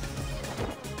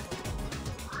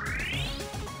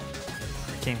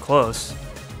 He came close.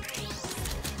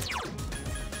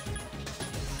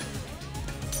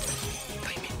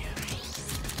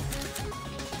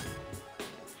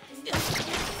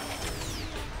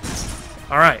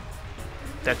 All right.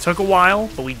 That took a while,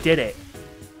 but we did it.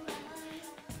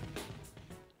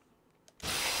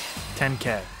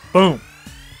 10K. Boom.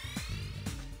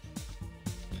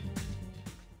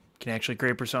 Can actually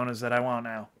create personas that I want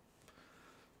now.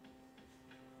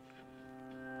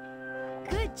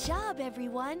 Good job,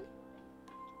 everyone.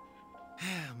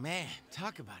 Oh, man,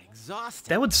 talk about exhausting.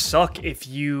 That would suck if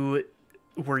you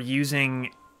were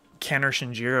using Ken or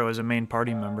Shinjiro as a main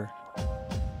party member.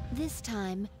 This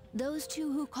time, those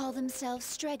two who call themselves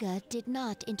Strega did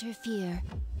not interfere.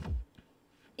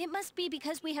 It must be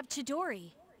because we have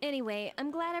Chidori. Anyway,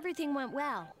 I'm glad everything went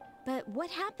well. But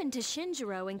what happened to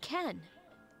Shinjiro and Ken?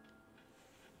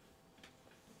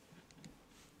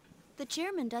 The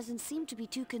chairman doesn't seem to be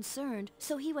too concerned,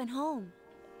 so he went home.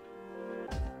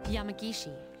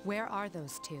 Yamagishi, where are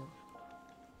those two?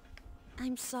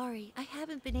 I'm sorry, I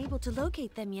haven't been able to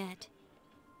locate them yet.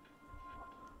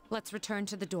 Let's return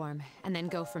to the dorm, and then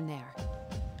go from there.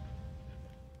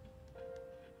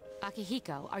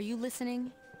 Akihiko, are you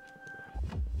listening?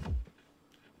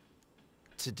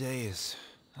 Today is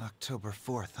October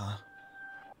 4th, huh?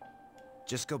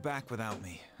 Just go back without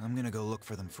me. I'm gonna go look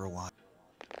for them for a while.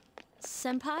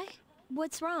 Senpai?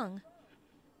 What's wrong?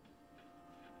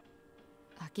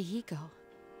 Akihiko.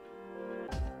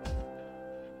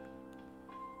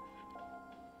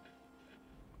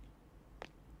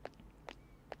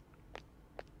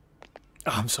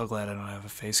 Oh, I'm so glad I don't have a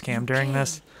face cam during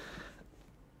this.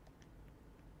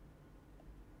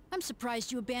 I'm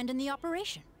surprised you abandoned the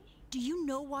operation. Do you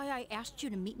know why I asked you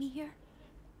to meet me here?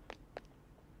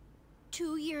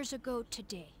 2 years ago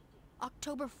today,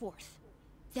 October 4th.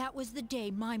 That was the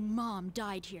day my mom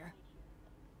died here.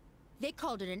 They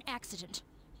called it an accident,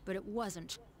 but it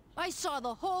wasn't. I saw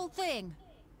the whole thing.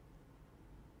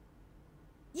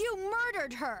 You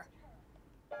murdered her!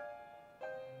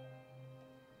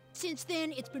 Since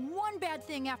then, it's been one bad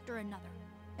thing after another.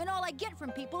 And all I get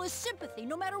from people is sympathy,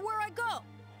 no matter where I go.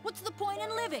 What's the point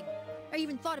in living? I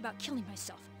even thought about killing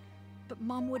myself. But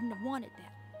Mom wouldn't have wanted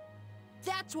that.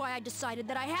 That's why I decided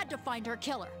that I had to find her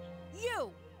killer.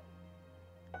 You!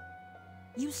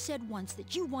 You said once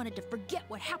that you wanted to forget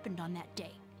what happened on that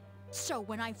day. So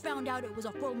when I found out it was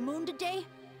a full moon today,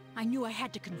 I knew I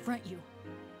had to confront you.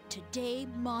 Today,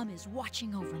 Mom is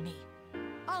watching over me.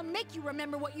 I'll make you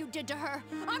remember what you did to her.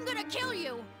 I'm gonna kill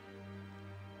you!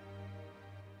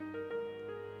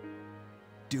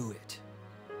 Do it.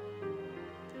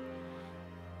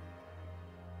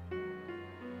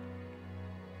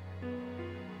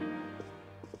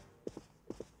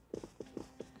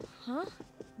 Huh?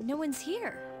 No one's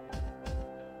here.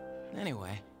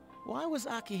 Anyway, why was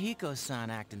Akihiko-san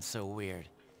acting so weird?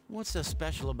 What's so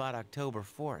special about October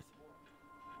 4th?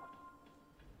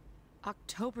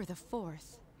 October the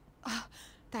 4th.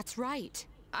 That's right.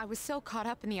 I was so caught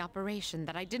up in the operation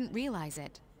that I didn't realize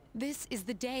it. This is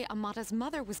the day Amada's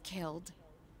mother was killed.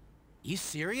 You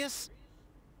serious?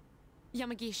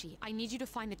 Yamagishi, I need you to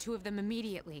find the two of them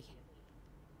immediately.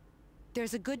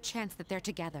 There's a good chance that they're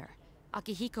together.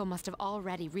 Akihiko must have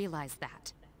already realized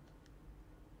that.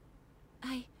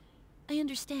 I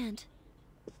understand.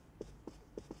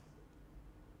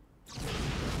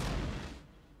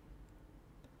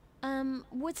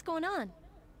 What's going on?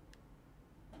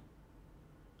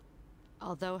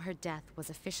 Although her death was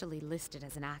officially listed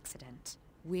as an accident,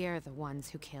 we're the ones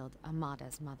who killed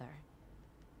Amada's mother.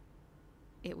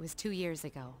 It was 2 years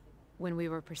ago, when we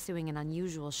were pursuing an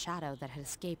unusual shadow that had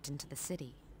escaped into the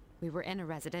city. We were in a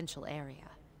residential area,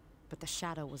 but the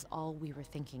shadow was all we were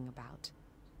thinking about.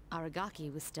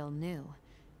 Aragaki was still new,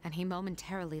 and he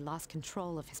momentarily lost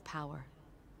control of his power.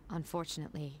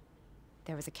 Unfortunately,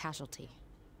 there was a casualty.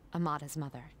 Amada's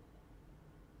mother.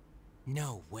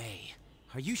 No way.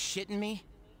 Are you shitting me?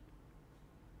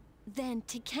 Then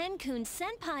Tekken-kun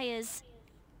Senpai is...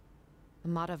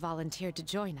 Amada volunteered to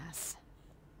join us.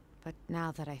 But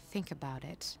now that I think about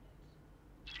it...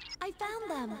 I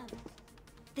found them.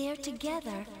 They're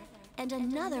together, and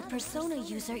another Persona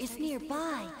user is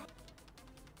nearby.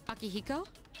 Akihiko?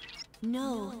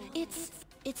 No,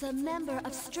 it's a member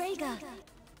of Strega.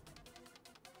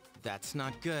 That's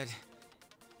not good.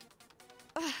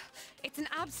 It's an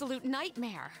absolute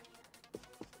nightmare.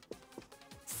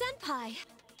 Senpai!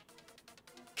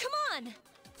 Come on!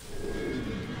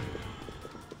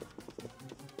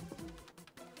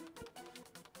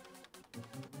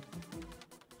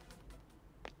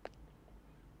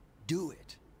 Do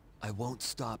it. I won't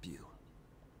stop you.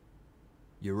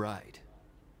 You're right.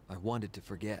 I wanted to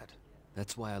forget.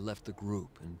 That's why I left the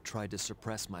group and tried to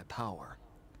suppress my power.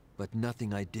 But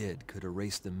nothing I did could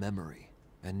erase the memory.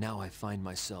 And now I find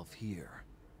myself here.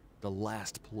 The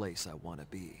last place I want to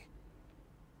be.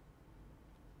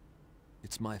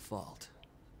 It's my fault.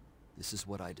 This is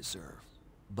what I deserve.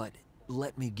 But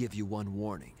let me give you one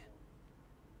warning.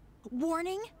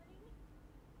 Warning?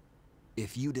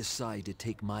 If you decide to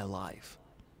take my life,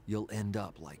 you'll end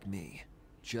up like me.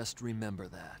 Just remember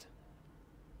that.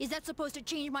 Is that supposed to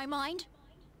change my mind?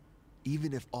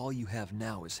 Even if all you have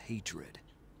now is hatred,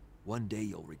 one day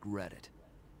you'll regret it.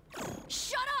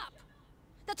 Shut up!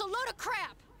 That's a load of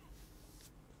crap!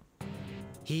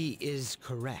 He is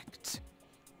correct.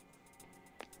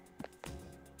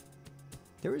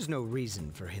 There is no reason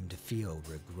for him to feel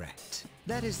regret.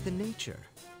 That is the nature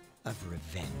of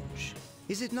revenge.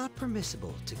 Is it not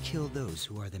permissible to kill those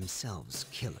who are themselves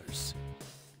killers?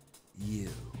 You.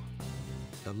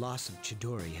 The loss of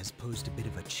Chidori has posed a bit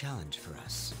of a challenge for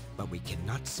us, but we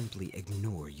cannot simply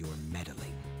ignore your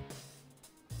meddling.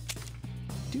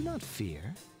 Do not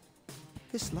fear.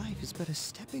 This life is but a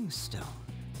stepping stone.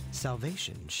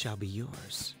 Salvation shall be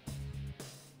yours.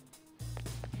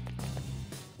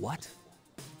 What?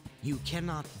 You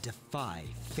cannot defy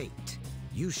fate.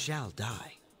 You shall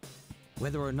die.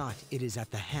 Whether or not it is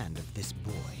at the hand of this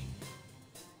boy.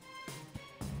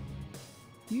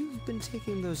 You've been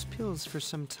taking those pills for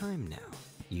some time now.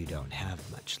 You don't have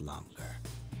much longer.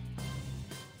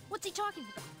 What's he talking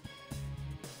about?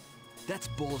 That's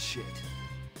bullshit.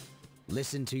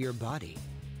 Listen to your body.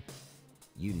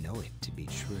 You know it to be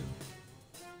true.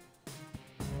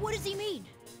 What does he mean?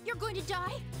 You're going to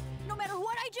die? No matter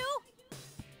what I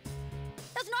do?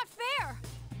 That's not fair!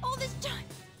 All this time,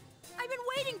 I've been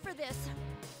waiting for this!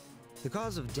 The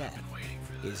cause of death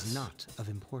is not of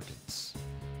importance.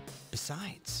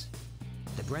 Besides,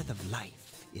 the breath of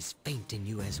life is faint in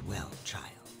you as well, child.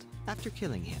 After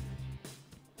killing him,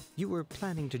 you were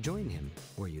planning to join him,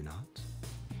 were you not?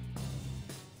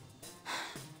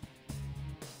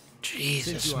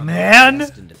 Jesus, Since you are man!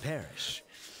 destined to perish,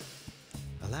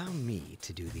 allow me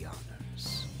to do the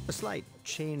honors. A slight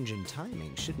change in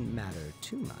timing shouldn't matter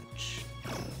too much.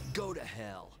 Go to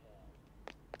hell.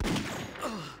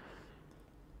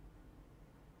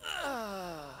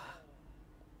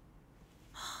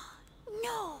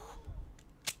 No!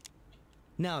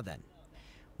 Now then,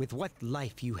 with what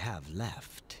life you have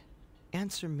left,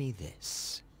 answer me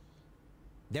this.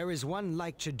 There is one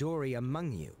like Chidori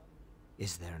among you,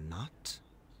 is there not?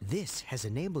 This has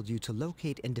enabled you to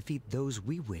locate and defeat those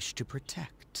we wish to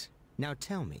protect. Now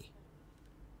tell me,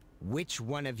 which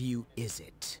one of you is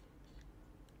it?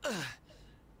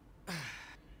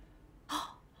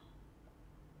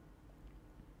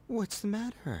 What's the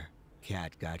matter?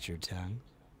 Cat got your tongue?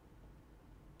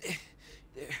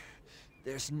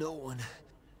 There's no one.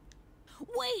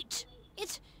 Wait!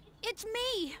 It's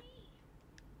me!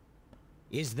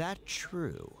 Is that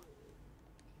true?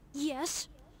 Yes.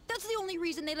 That's the only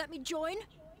reason they let me join.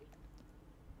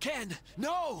 Ken,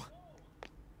 no!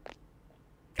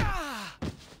 Ah!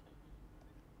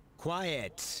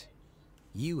 Quiet.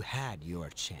 You had your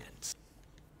chance.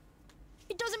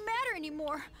 It doesn't matter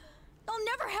anymore. I'll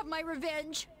never have my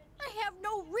revenge. I have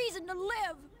no reason to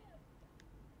live.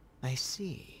 I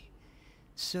see.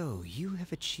 So you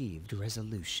have achieved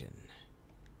resolution.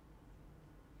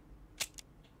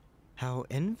 How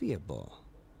enviable.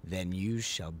 Then you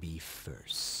shall be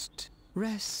first.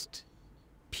 Rest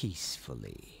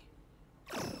peacefully.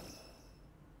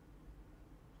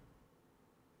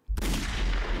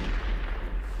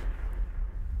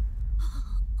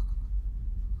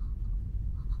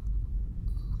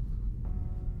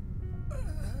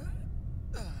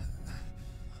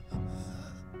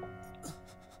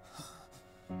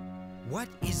 What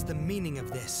is the meaning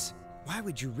of this? Why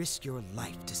would you risk your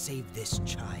life to save this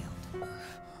child?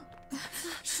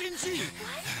 Shinji!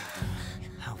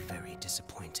 How very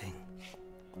disappointing.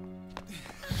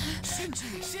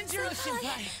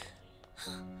 Shinjiro-senpai!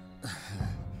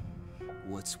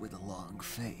 What's with a long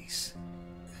face?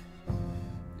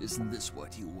 Isn't this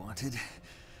what you wanted?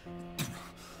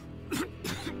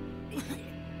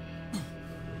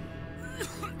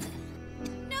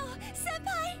 No,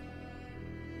 Senpai!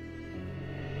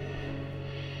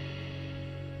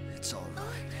 It's all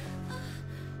right.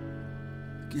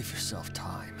 Give yourself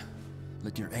time.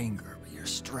 Let your anger be your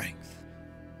strength.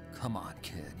 Come on,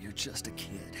 kid. You're just a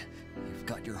kid. You've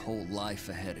got your whole life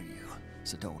ahead of you,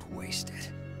 so don't waste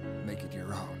it. Make it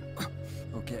your own,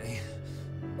 okay?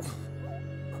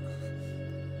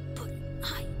 But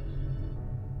I...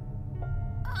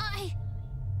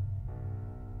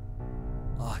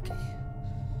 Aki,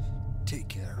 take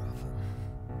care of him.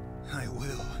 I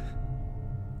will.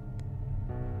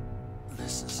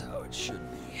 This is how it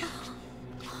should be.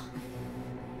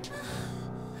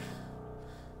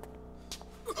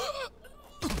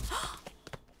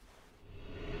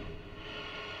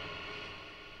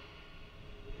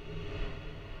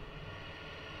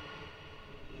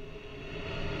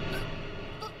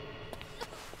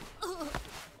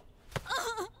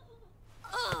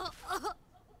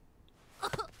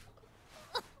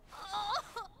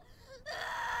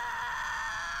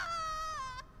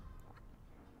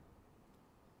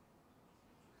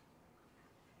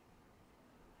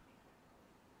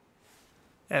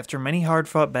 After many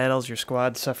hard-fought battles, your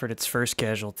squad suffered its first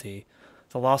casualty.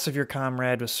 The loss of your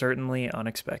comrade was certainly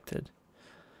unexpected.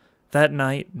 That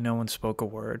night, no one spoke a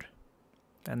word.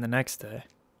 And the next day...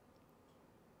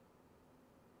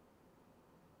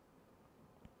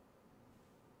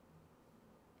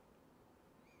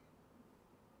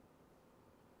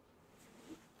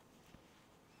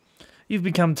 You've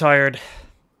become tired.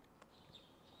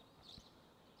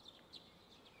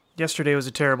 Yesterday was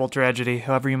a terrible tragedy.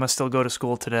 However, you must still go to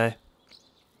school today.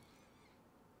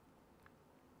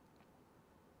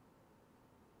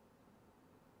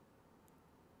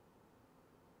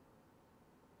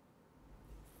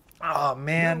 Oh,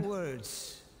 man. No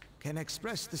words can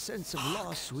express the sense of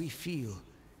loss we feel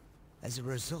as a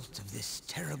result of this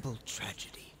terrible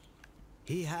tragedy.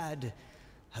 He had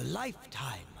a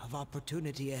lifetime of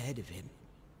opportunity ahead of him.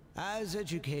 As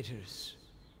educators,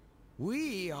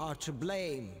 we are to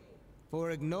blame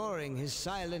for ignoring his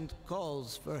silent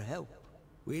calls for help.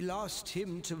 We lost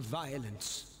him to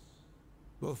violence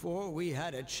before we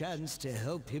had a chance to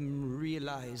help him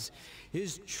realize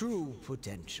his true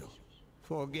potential.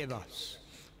 Forgive us.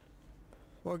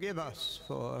 Forgive us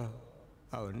for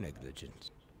our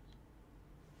negligence.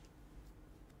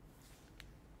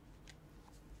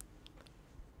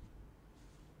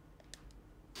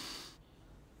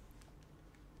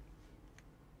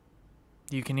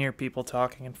 You can hear people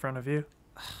talking in front of you.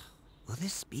 Will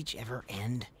this speech ever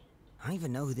end? I don't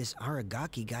even know who this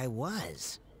Aragaki guy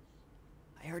was.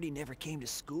 I heard he never came to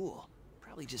school.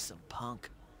 Probably just some punk.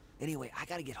 Anyway, I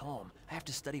gotta get home. I have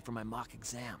to study for my mock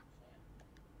exam.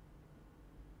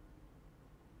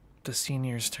 The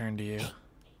seniors turn to you. Hey,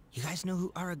 you guys know who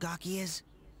Aragaki is?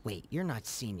 Wait, you're not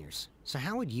seniors, so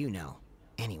how would you know?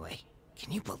 Anyway,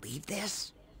 Can you believe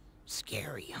this?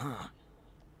 Scary, huh?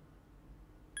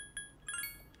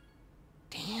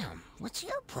 Damn, what's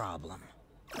your problem?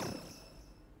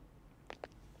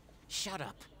 Shut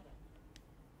up.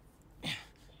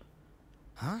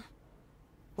 Huh?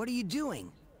 What are you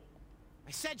doing?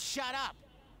 I said shut up!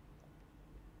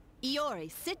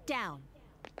 Iori, sit down.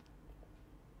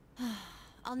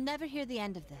 I'll never hear the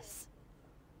end of this.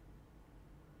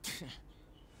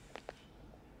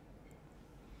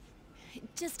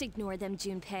 Just ignore them,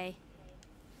 Junpei.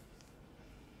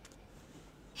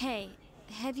 Hey,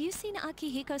 have you seen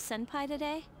Akihiko-senpai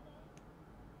today?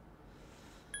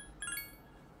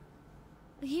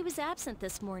 He was absent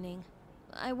this morning.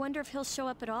 I wonder if he'll show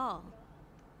up at all.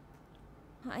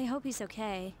 I hope he's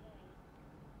okay.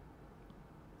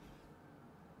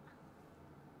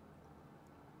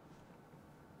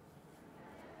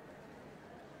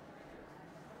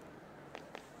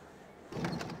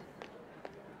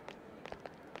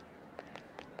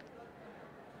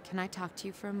 Can I talk to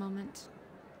you for a moment?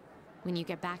 When you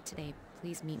get back today,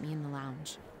 please meet me in the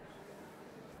lounge.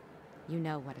 You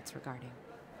know what it's regarding.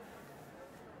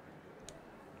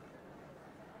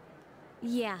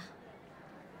 Yeah.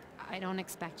 I don't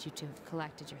expect you to have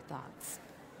collected your thoughts.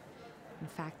 In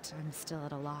fact, I'm still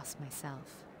at a loss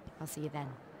myself. I'll see you then.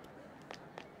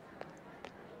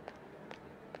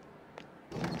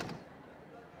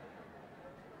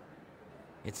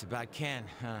 It's about Ken,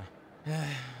 huh?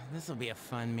 This'll be a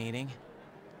fun meeting.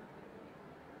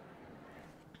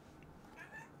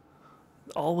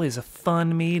 Always a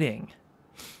fun meeting.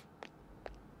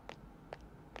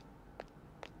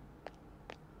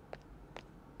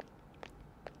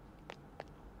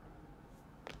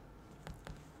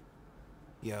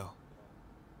 Yo.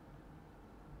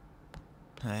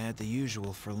 I had the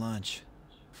usual for lunch.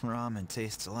 Ramen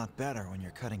tastes a lot better when you're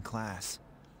cutting class.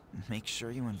 Make sure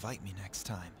you invite me next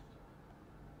time.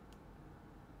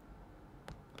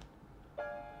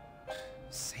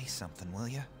 Say something, will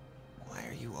ya? Why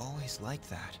are you always like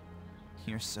that?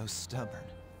 You're so stubborn.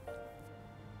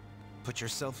 Put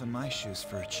yourself in my shoes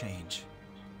for a change.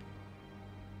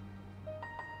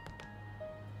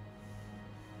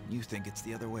 You think it's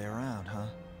the other way around, huh?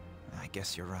 I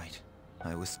guess you're right.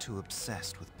 I was too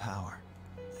obsessed with power.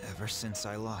 Ever since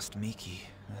I lost Miki,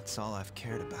 that's all I've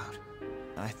cared about.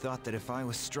 I thought that if I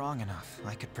was strong enough,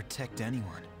 I could protect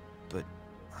anyone. But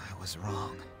I was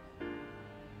wrong.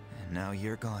 And now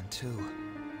you're gone too.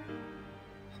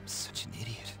 I'm such an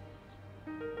idiot.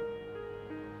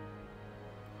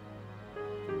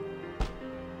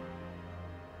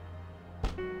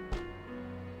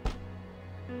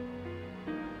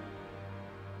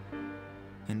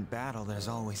 In battle, there's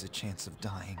always a chance of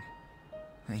dying.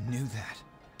 I knew that,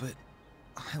 but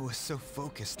I was so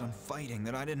focused on fighting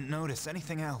that I didn't notice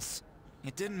anything else.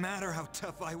 It didn't matter how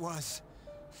tough I was.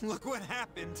 Look what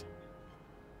happened!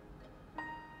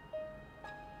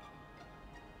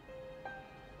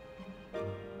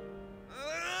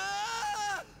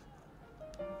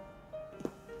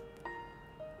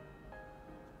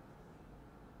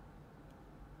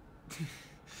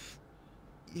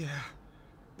 Yeah,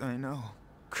 I know.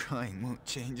 Crying won't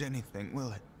change anything,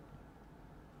 will it?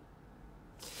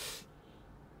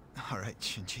 Alright,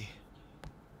 Shinji.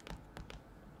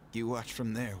 You watch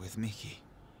from there with Miki.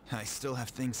 I still have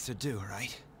things to do,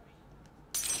 right?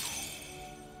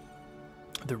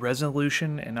 The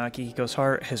resolution in Akihiko's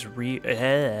heart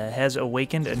has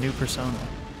awakened a new persona.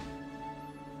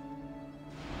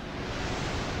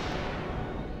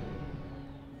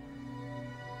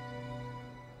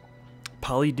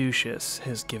 Polydeuces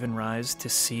has given rise to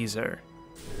Caesar.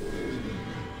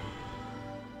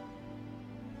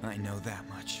 I know that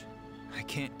much. I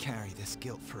can't carry this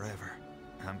guilt forever.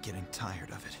 I'm getting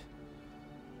tired of it.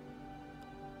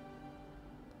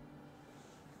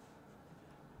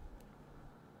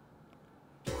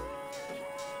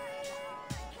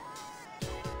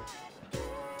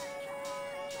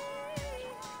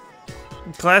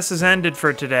 Class has ended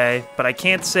for today, but I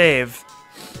can't save,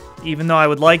 even though I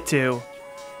would like to.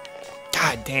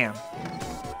 God damn.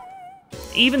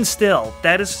 Even still,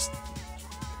 that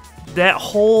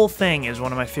whole thing is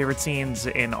one of my favorite scenes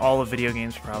in all of video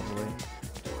games, probably.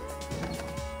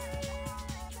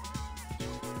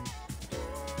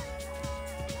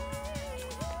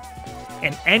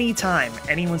 And anytime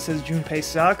anyone says Junpei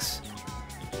sucks,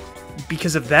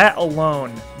 because of that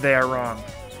alone, they are wrong.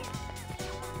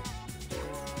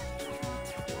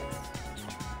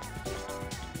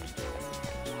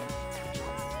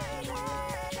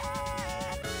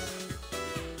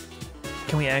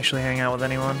 Can we actually hang out with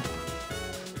anyone?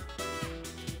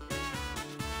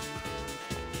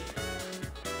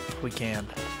 We can.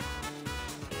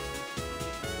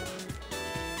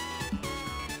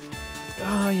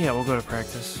 Yeah, we'll go to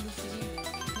practice.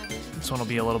 This one will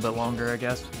be a little bit longer, I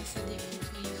guess.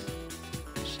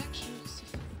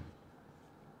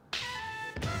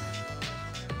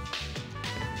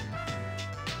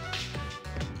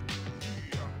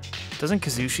 Doesn't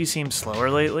Kazushi seem slower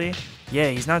lately?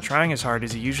 Yeah, he's not trying as hard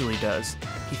as he usually does.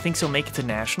 He thinks he'll make it to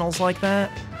nationals like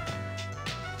that?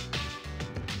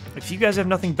 If you guys have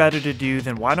nothing better to do,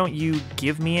 then why don't you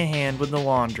give me a hand with the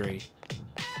laundry?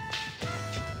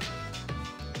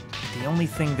 The only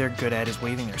thing they're good at is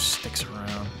waving their sticks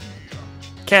around.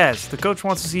 Kaz, the coach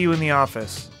wants to see you in the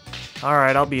office.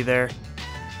 Alright, I'll be there.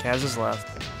 Kaz has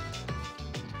left.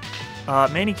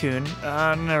 Manny-kun,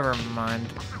 never mind.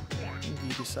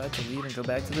 You decide to leave and go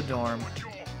back to the dorm.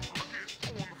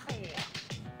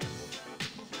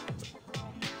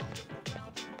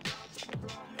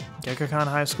 Gekkakan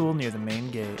High School near the main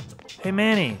gate. Hey,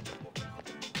 Manny!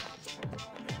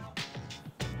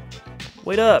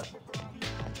 Wait up!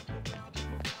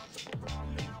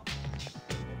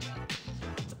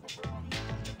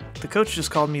 The coach just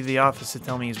called me to the office to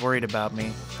tell me he's worried about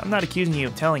me. I'm not accusing you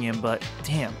of telling him, but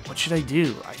damn, what should I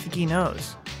do? I think he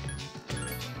knows.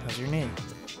 How's your knee?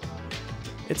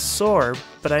 It's sore,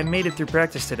 but I made it through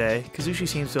practice today. Kazushi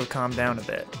seems to have calmed down a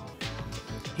bit.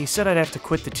 He said I'd have to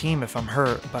quit the team if I'm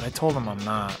hurt, but I told him I'm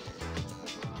not.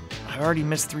 I already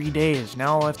missed 3 days,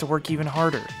 now I'll have to work even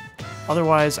harder.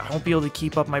 Otherwise, I won't be able to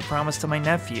keep up my promise to my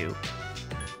nephew.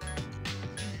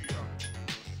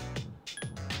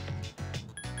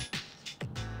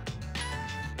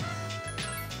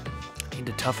 Need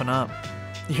to toughen up.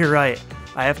 You're right,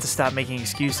 I have to stop making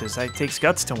excuses. It takes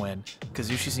guts to win.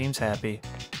 Kazushi seems happy.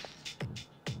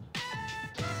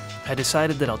 I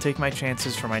decided that I'll take my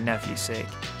chances for my nephew's sake,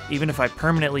 even if I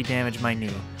permanently damage my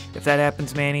knee. If that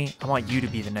happens, Manny, I want you to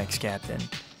be the next captain.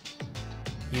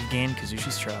 You've gained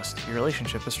Kazushi's trust. Your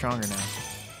relationship is stronger now.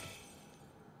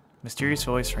 Mysterious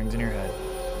voice rings in your head.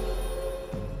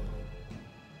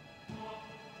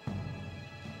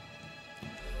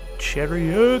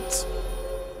 Chariot!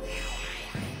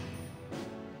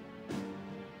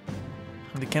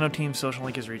 The Keno team's social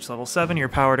link has reached level 7. Your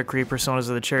power to create personas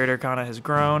of the Chariot Arcana has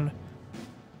grown.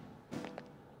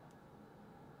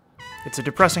 It's a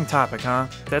depressing topic, huh?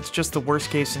 That's just the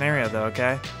worst case scenario though,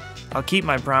 okay? I'll keep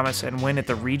my promise and win at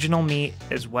the regional meet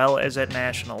as well as at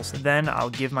nationals. Then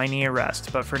I'll give my knee a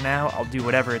rest, but for now, I'll do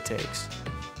whatever it takes.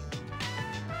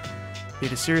 He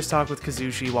had a serious talk with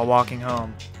Kazushi while walking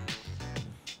home.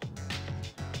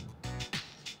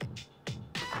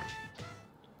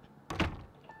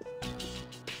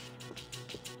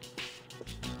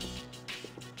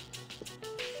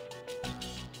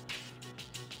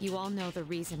 You all know the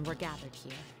reason we're gathered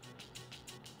here.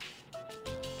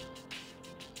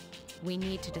 We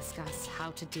need to discuss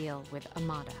how to deal with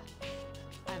Amada.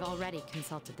 I've already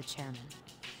consulted the chairman.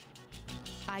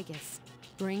 Aegis,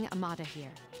 bring Amada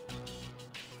here.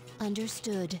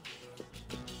 Understood.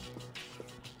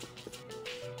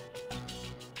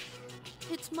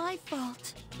 It's my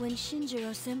fault. When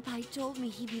Shinjiro-senpai told me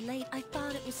he'd be late, I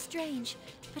thought it was strange,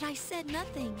 but I said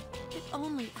nothing. If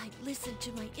only I'd listened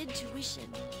to my intuition.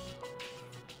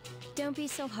 Don't be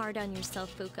so hard on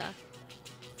yourself, Fuka.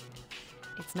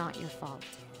 It's not your fault.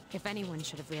 If anyone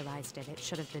should have realized it, it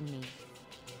should have been me.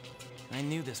 I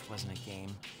knew this wasn't a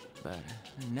game, but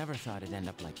I never thought it'd end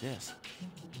up like this.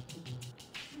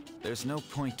 There's no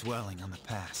point dwelling on the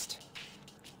past.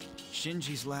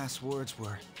 Shinji's last words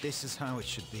were, "This is how it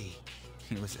should be."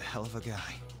 He was a hell of a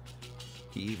guy.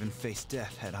 He even faced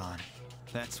death head on.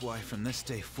 That's why from this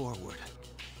day forward,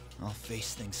 I'll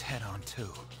face things head on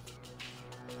too.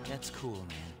 That's cool,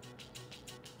 man.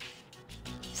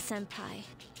 Senpai.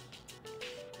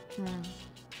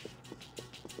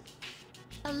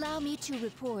 Allow me to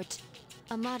report.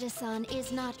 Amada-san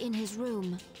is not in his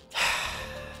room.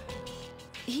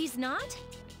 He's not?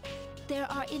 There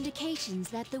are indications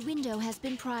that the window has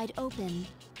been pried open.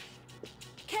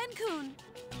 Ken-kun!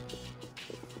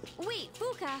 Wait,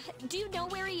 Fuka, do you know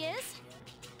where he is?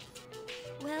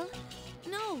 Well,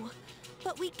 no.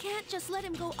 But we can't just let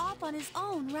him go off on his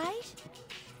own, right?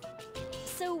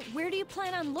 So where do you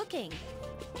plan on looking?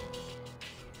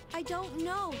 I don't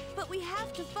know, but we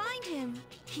have to find him.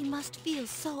 He must feel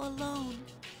so alone.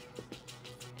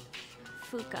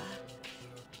 Fuka.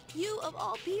 You, of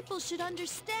all people, should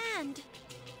understand.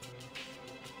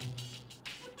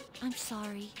 I'm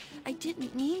sorry. I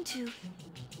didn't mean to.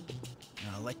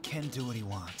 Now let Ken do what he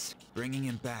wants. Bringing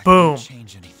him back Boom. won't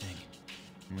change anything.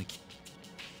 And we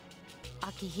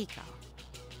Akihiko.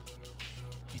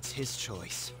 It's his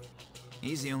choice.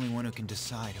 He's the only one who can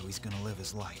decide how he's gonna live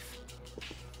his life.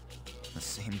 The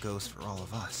same goes for all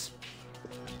of us.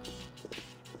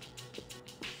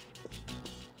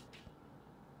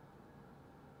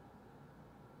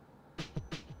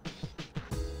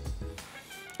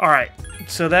 Alright,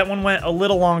 so that one went a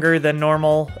little longer than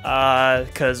normal,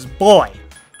 because, boy.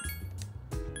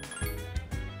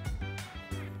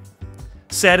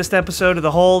 Saddest episode of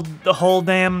the whole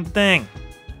damn thing.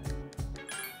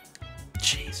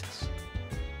 Jesus.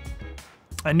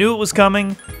 I knew it was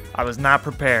coming. I was not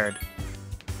prepared.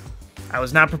 I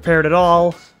was not prepared at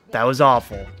all. That was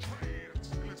awful.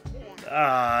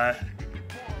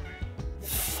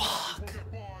 Fuck.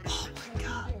 Oh my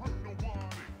god.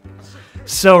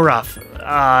 So rough.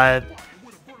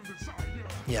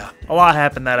 Yeah, a lot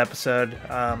happened that episode.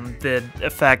 The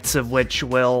effects of which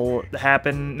will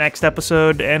happen next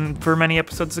episode and for many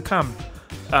episodes to come.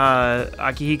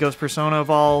 Akihiko's persona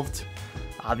evolved.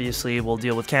 Obviously, we'll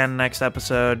deal with Ken next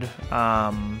episode.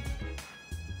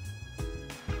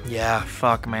 Yeah,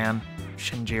 fuck, man.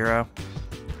 Shinjiro.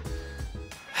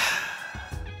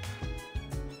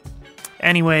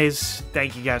 Anyways,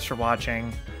 thank you guys for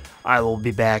watching. I will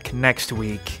be back next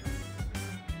week.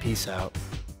 Peace out.